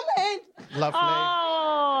 I'm coming. Lovely.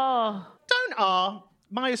 Oh. Don't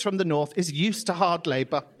Maya's from the north, is used to hard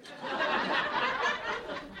labour.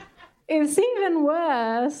 It's even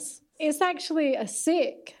worse. It's actually a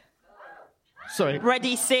sick. Sorry.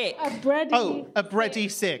 Bready sick. A bready. Oh, a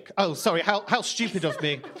bready sick. Oh, sorry, how stupid of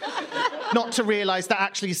me. Not to realise that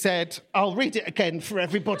actually said, I'll read it again for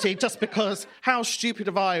everybody, just because how stupid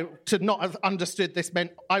of I to not have understood this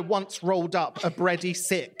meant I once rolled up a bready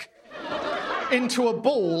sick into a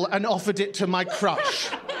ball and offered it to my crush.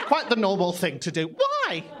 Quite the normal thing to do.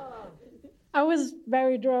 Why? I was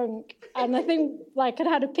very drunk, and I think I'd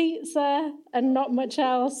had a pizza and not much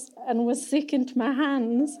else, and was sick into my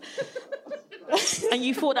hands. And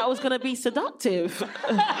you thought that was going to be seductive.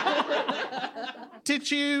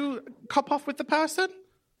 Did you cop off with the person?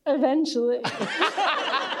 Eventually.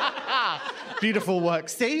 Beautiful work.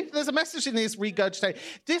 See, there's a message in this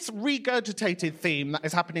regurgitated theme that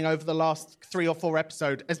is happening over the last 3 or 4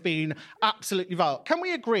 episodes has been absolutely vile. Can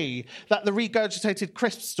we agree that the regurgitated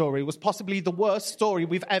crisp story was possibly the worst story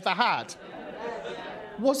we've ever had?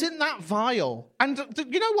 Wasn't that vile? And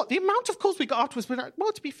you know what? The amount of calls we got afterwards were like,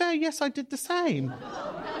 well, to be fair, yes, I did the same.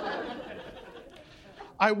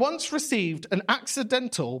 I once received an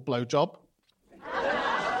accidental blowjob.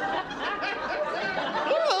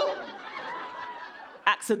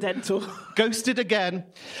 Accidental. Ghosted again.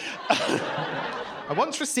 I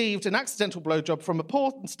once received an accidental blowjob from a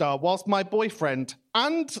porn star whilst my boyfriend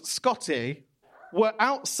and Scotty were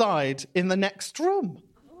outside in the next room.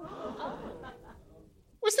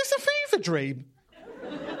 Was this a fever dream?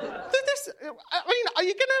 Are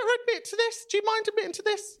you going to admit to this? Do you mind admitting to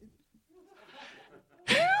this?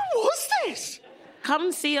 Who was this?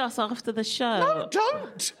 Come see us after the show. No,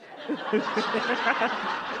 don't.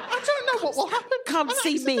 I don't know what will happen. Come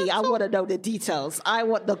see me. I want to know the details. I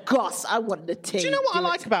want the goss. I want the tea. Do you know what I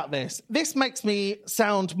like about this? This makes me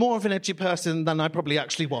sound more of an edgy person than I probably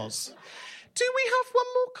actually was. Do we have one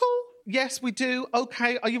more call? Yes, we do.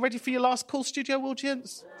 OK, are you ready for your last call, studio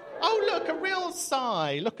audience? Oh, look, a real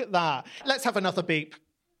sigh. Look at that. Let's have another beep.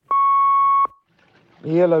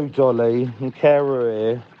 Hello, Dolly. I'm Kara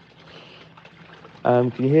here.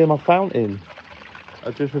 Can you hear my fountain?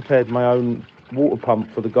 I just repaired my own water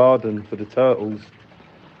pump for the garden, for the turtles.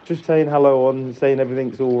 Just saying hello on, saying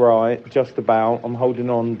everything's all right, just about. I'm holding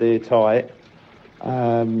on dear tight.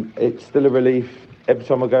 It's still a relief every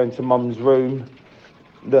time I go into Mum's room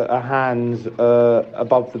that her hands are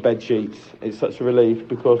above the bed sheets. It's such a relief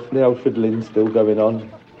because the old fiddling's still going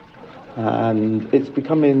on. And it's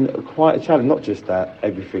becoming quite a challenge, not just that,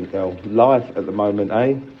 everything else. Life at the moment,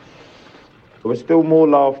 eh? We're still more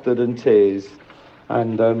laughter than tears.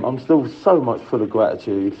 And I'm still so much full of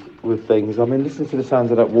gratitude with things. I mean, listen to the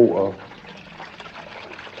sounds of that water.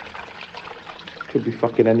 Could be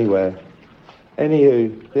fucking anywhere.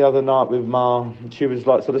 Anywho, the other night with Ma, she was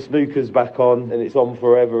like, so the snooker's back on, and it's on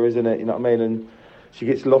forever, isn't it? You know what I mean? And she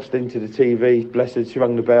gets lost into the TV. Bless her, she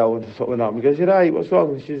rang the bell and sort of went up and goes, hey, what's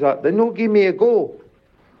wrong? And she's like, they're not giving me a go.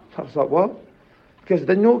 I was like, what? Because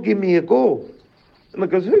they're not giving me a go. And I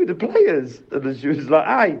goes, who, the players? And then she was like,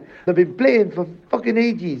 aye, they've been playing for fucking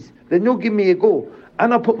ages. They're not giving me a go.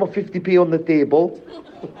 And I put my 50p on the table.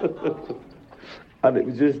 And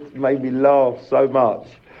it just made me laugh so much.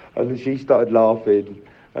 And then she started laughing.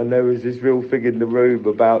 And there was this real thing in the room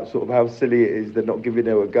about sort of how silly it is they're not giving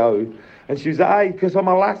her a go. And she was like, aye, because I'm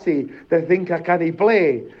a lassie, they think I can't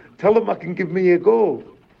play. Tell them I can give me a go.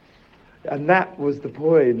 And that was the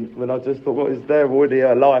point when I just thought, what is there already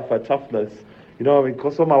her life, her toughness? You know what I mean?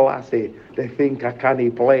 Because I'm a lassie, they think I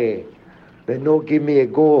can't play. They not give me a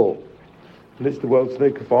go. And it's the World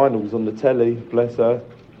Snooker Finals on the telly, bless her.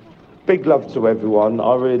 Big love to everyone.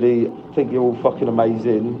 I really think you're all fucking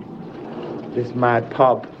amazing. This mad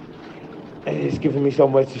pub. It's given me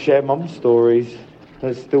somewhere to share Mum's stories.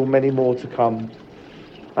 There's still many more to come.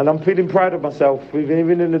 And I'm feeling proud of myself.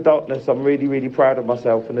 Even in the darkness, I'm really, really proud of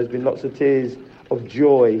myself. And there's been lots of tears of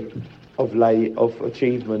joy of late, of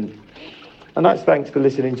achievement. And that's thanks to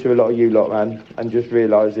listening to a lot of you lot, man. And just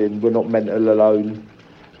realising we're not mental alone.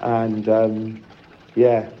 And,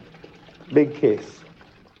 yeah, big kiss.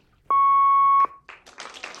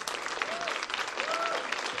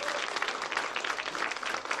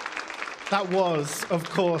 That was, of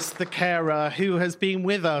course, the carer who has been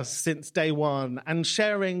with us since day one and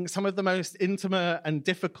sharing some of the most intimate and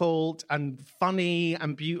difficult and funny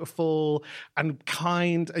and beautiful and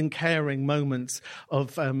kind and caring moments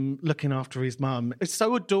of looking after his mum. It's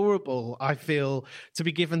so adorable, I feel, to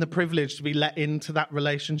be given the privilege to be let into that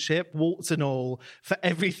relationship, warts and all, for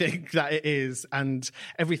everything that it is and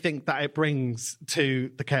everything that it brings to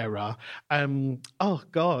the carer. Oh,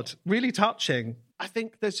 God, really touching. I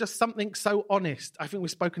think there's just something so honest. I think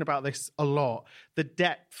we've spoken about this a lot. The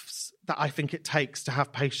depths that I think it takes to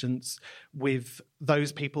have patience with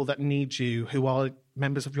those people that need you, who are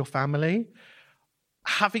members of your family.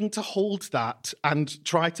 Having to hold that and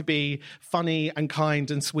try to be funny and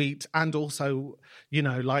kind and sweet and also, you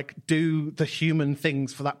know, like do the human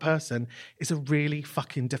things for that person is a really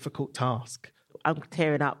fucking difficult task. I'm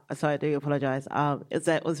tearing up, so I do apologise.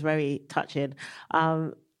 It was very touching.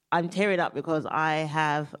 I'm tearing up because I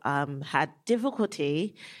have had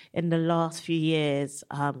difficulty in the last few years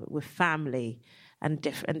with family and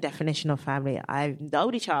definition of family. I'm the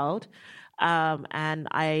only child, and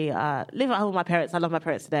I live at home with my parents. I love my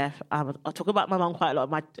parents to death. I talk about my mum quite a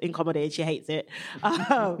lot in comedy, and she hates it.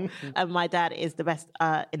 And my dad is the best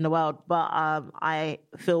in the world, but I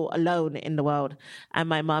feel alone in the world. And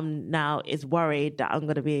my mum now is worried that I'm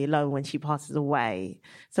going to be alone when she passes away.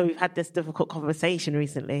 So we've had this difficult conversation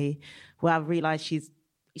recently where I've realised she's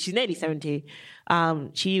nearly 70.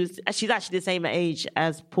 She's actually the same age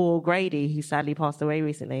as Paul Grady, who sadly passed away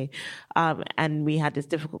recently. And we had this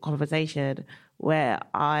difficult conversation where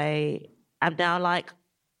I am now like,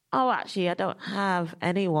 oh, actually, I don't have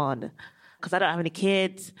anyone because I don't have any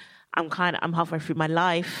kids. I'm halfway through my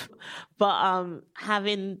life. But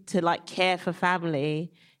having to like care for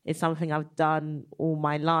family is something I've done all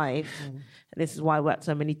my life. And this is why I worked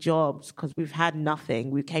so many jobs, because we've had nothing.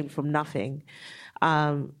 We came from nothing.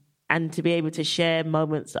 And to be able to share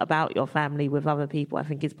moments about your family with other people, I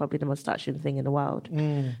think is probably the most touching thing in the world.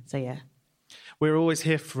 So, yeah. We're always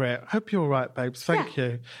here for it. Hope you're all right, babes. Thank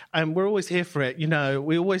you. And we're always here for it. You know,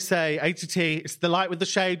 we always say, ATT, it's the light with the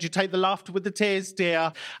shade. You take the laughter with the tears,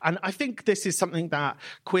 dear. And I think this is something that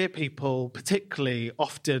queer people particularly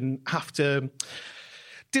often have to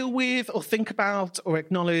deal with or think about or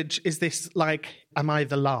acknowledge. Is this like, am I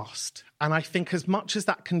the last? And I think as much as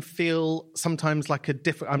that can feel sometimes like a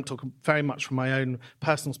different, I'm talking very much from my own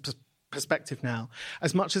personal perspective now,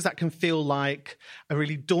 as much as that can feel like a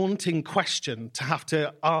really daunting question to have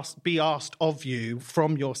to be asked of you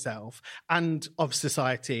from yourself and of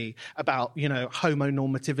society about, you know,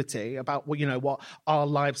 homonormativity, about, you know, what our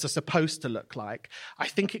lives are supposed to look like, I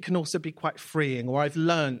think it can also be quite freeing, or I've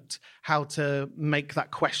learnt how to make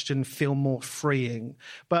that question feel more freeing.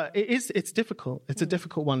 But it's difficult. It's a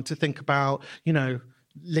difficult one to think about, you know,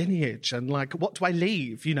 lineage and like, what do I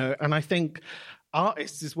leave, you know? And I think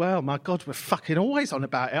artists as well, my God, we're fucking always on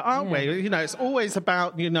about it, aren't we? You know, it's always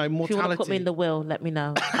about, you know, mortality. If you want to put me in the will, let me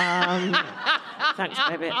know. Thanks,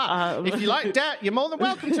 baby. If you like debt, you're more than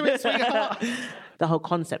welcome to it, sweetheart. The whole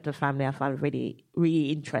concept of family I find really,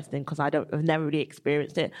 really interesting because I've never really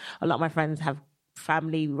experienced it. A lot of my friends have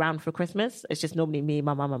family round for Christmas. It's just normally me,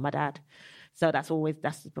 my mum and my dad. So that's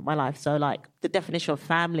my life. So like the definition of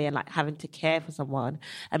family and like having to care for someone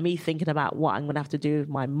and me thinking about what I'm going to have to do with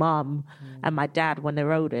my mum and my dad when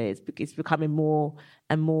they're older is becoming more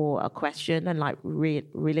and more a question and like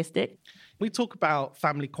realistic. We talk about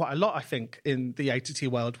family quite a lot, I think, in the ATT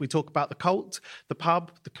world. We talk about the cult, the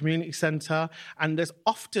pub, the community centre, and there's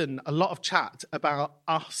often a lot of chat about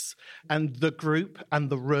us and the group and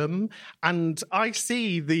the room. And I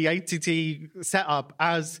see the ATT setup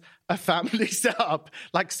as a family setup.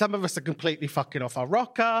 Like some of us are completely fucking off our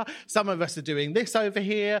rocker. Some of us are doing this over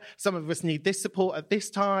here. Some of us need this support at this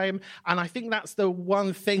time. And I think that's the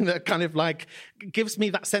one thing that kind of like gives me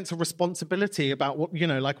that sense of responsibility about what, you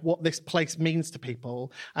know, like what this place means to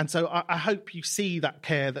people. And so I hope you see that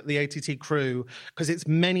care that the ATT crew, because it's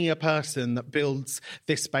many a person that builds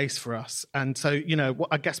this space for us. And so, you know,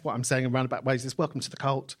 I guess what I'm saying in roundabout ways is welcome to the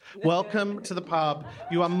cult. Welcome to the pub.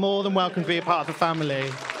 You are more than welcome to be a part of the family.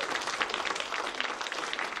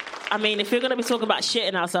 I mean, if you're going to be talking about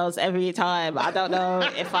shitting ourselves every time, I don't know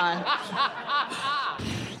if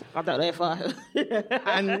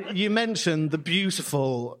And you mentioned the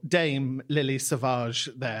beautiful Dame Lily Savage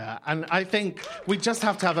there. And I think we just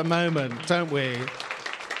have to have a moment, don't we?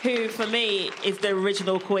 Who, for me, is the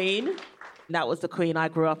original queen. That was the queen I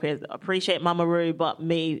grew up with. I appreciate Mama Roo, but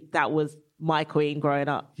me, that was my queen growing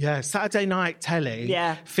up. Yeah, Saturday night telly.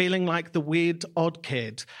 Yeah. Feeling like the weird odd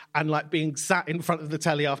kid and like being sat in front of the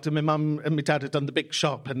telly after my mum and my dad had done the big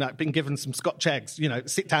shop and like been given some Scotch eggs, you know,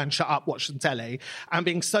 sit down, shut up, watch some telly, and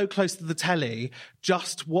being so close to the telly,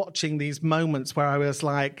 just watching these moments where I was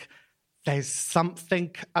like, there's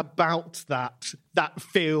something about that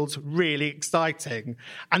feels really exciting,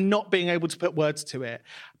 and not being able to put words to it.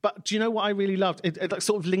 But do you know what I really loved? It like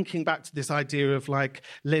sort of linking back to this idea of like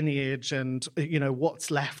lineage and, you know, what's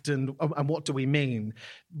left and what do we mean?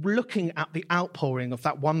 Looking at the outpouring of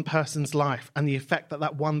that one person's life and the effect that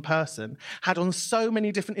that one person had on so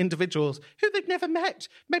many different individuals who they've never met.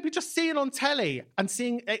 Maybe just seeing on telly and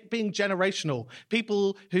seeing it being generational.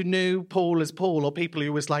 People who knew Paul as Paul, or people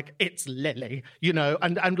who was like, it's Lily, you know,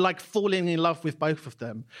 and like falling in love with both of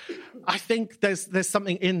them. I think there's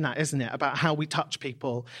something in that, isn't it, about how we touch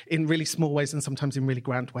people in really small ways and sometimes in really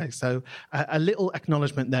grand ways. So a little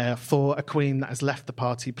acknowledgement there for a queen that has left the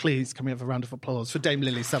party. Please, can we have a round of applause for Dame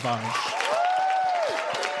Lily Savage?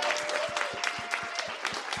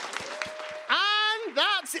 And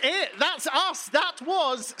that's it. That's us. That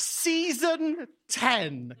was season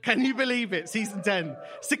 10. Can you believe it? Season 10.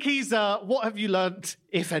 Sikisa, what have you learnt,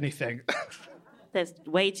 if anything? There's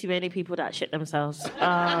way too many people that shit themselves.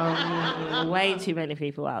 Way too many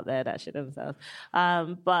people out there that shit themselves.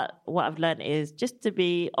 But what I've learned is just to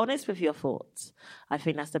be honest with your thoughts. I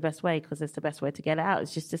think that's the best way, because it's the best way to get it out.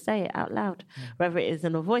 It's just to say it out loud. Whether it is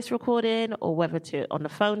in a voice recording or whether to on the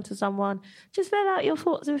phone to someone, just let out your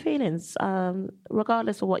thoughts and feelings,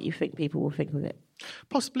 regardless of what you think people will think of it.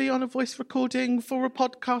 Possibly on a voice recording for a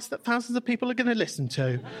podcast that thousands of people are going to listen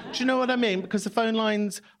to. Do you know what I mean? Because the phone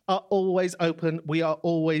lines are always open. We are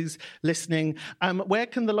always listening. Where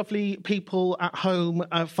can the lovely people at home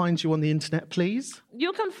find you on the internet, please?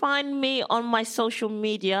 You can find me on my social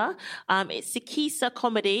media. It's Sikisa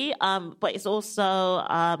Comedy, but it's also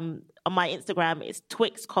on my Instagram. It's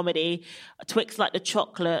Twix Comedy. Twix like the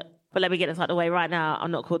chocolate. But let me get this out of the way right now.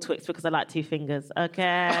 I'm not called Twix because I like two fingers,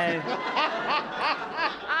 okay?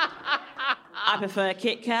 I prefer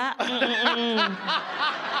Kit Kat.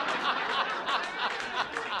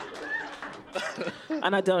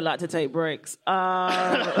 And I don't like to take breaks.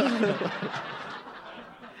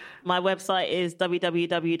 My website is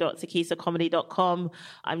www.sikisacomedy.com.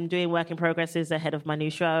 I'm doing work in progresses ahead of my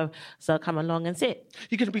new show, so come along and see it.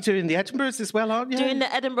 You're going to be doing the Edinburghs as well, aren't you? Doing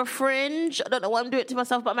the Edinburgh Fringe. I don't know why I'm doing it to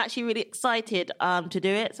myself, but I'm actually really excited to do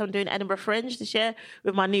it. So I'm doing Edinburgh Fringe this year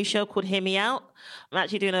with my new show called Hear Me Out. I'm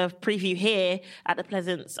actually doing a preview here at the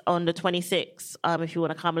Pleasance on the 26th, if you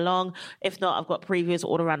want to come along. If not, I've got previews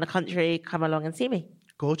all around the country. Come along and see me.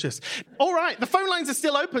 Gorgeous. All right, the phone lines are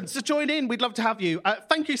still open, so join in. We'd love to have you.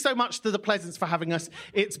 Thank you so much to the Pleasance for having us.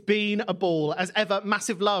 It's been a ball. As ever,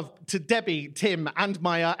 massive love to Debbie, Tim, and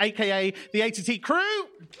Maya, a.k.a. the ATT crew.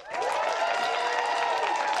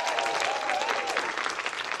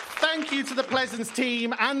 Thank you to the Pleasance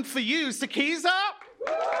team, and for you, Sikisa.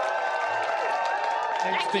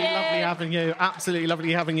 It's been lovely having you. Absolutely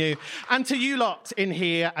lovely having you. And to you lot in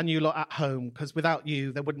here and you lot at home, because without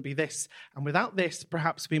you, there wouldn't be this. And without this,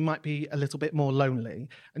 perhaps we might be a little bit more lonely.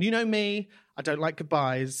 And you know me, I don't like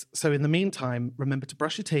goodbyes. So in the meantime, remember to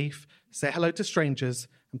brush your teeth, say hello to strangers,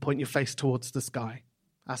 and point your face towards the sky.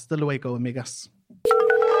 Hasta luego, amigas.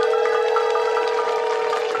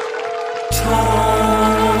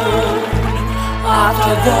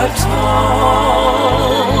 After the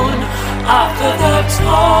tone, after the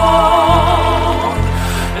tone,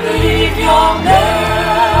 leave your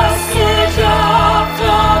message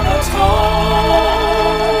after the tone.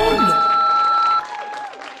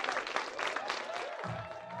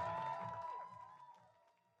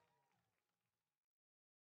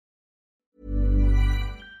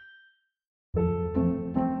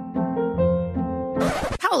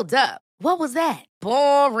 Hold up. What was that?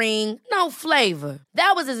 Boring. No flavor.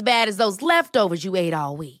 That was as bad as those leftovers you ate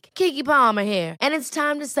all week. Keke Palmer here, and it's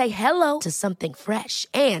time to say hello to something fresh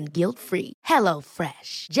and guilt-free. Hello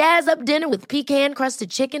Fresh. Jazz up dinner with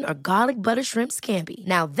pecan-crusted chicken or garlic butter shrimp scampi.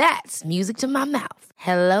 Now that's music to my mouth.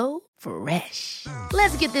 Hello Fresh.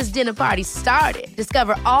 Let's get this dinner party started.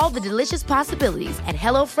 Discover all the delicious possibilities at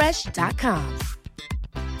HelloFresh.com.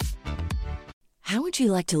 How would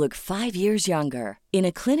you like to look 5 years younger? In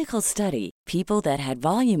a clinical study, people that had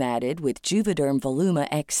volume added with Juvederm Voluma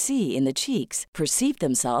XC in the cheeks perceived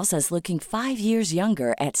themselves as looking 5 years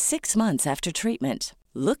younger at 6 months after treatment.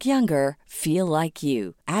 Look younger, feel like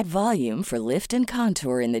you. Add volume for lift and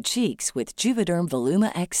contour in the cheeks with Juvederm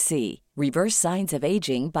Voluma XC. Reverse signs of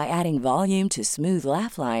aging by adding volume to smooth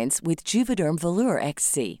laugh lines with Juvederm Volure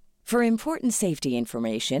XC. For important safety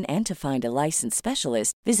information and to find a licensed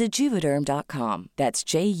specialist, visit Juvederm.com. That's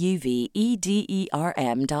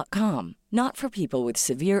JUVEDERM.com. Not for people with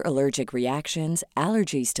severe allergic reactions,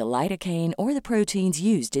 allergies to lidocaine, or the proteins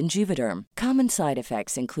used in Juvederm. Common side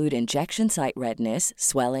effects include injection site redness,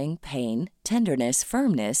 swelling, pain, tenderness,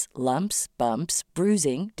 firmness, lumps, bumps,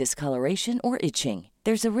 bruising, discoloration, or itching.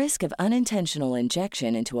 There's a risk of unintentional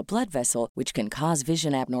injection into a blood vessel, which can cause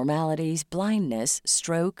vision abnormalities, blindness,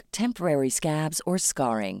 stroke, temporary scabs, or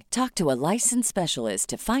scarring. Talk to a licensed specialist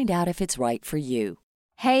to find out if it's right for you.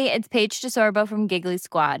 Hey, it's Paige DeSorbo from Giggly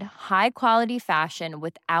Squad. High quality fashion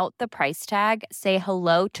without the price tag. Say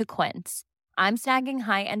hello to Quince. I'm snagging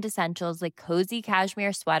high-end essentials like cozy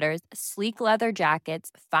cashmere sweaters, sleek leather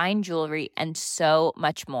jackets, fine jewelry, and so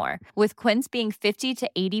much more. With Quince being 50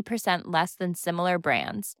 to 80% less than similar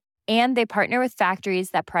brands. And they partner with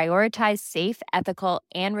factories that prioritize safe, ethical,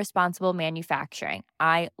 and responsible manufacturing.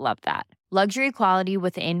 I love that. Luxury quality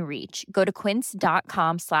within reach. Go to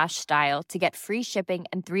quince.com/style to get free shipping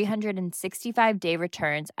and 365-day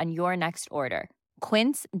returns on your next order.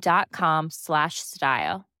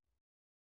 Quince.com/style.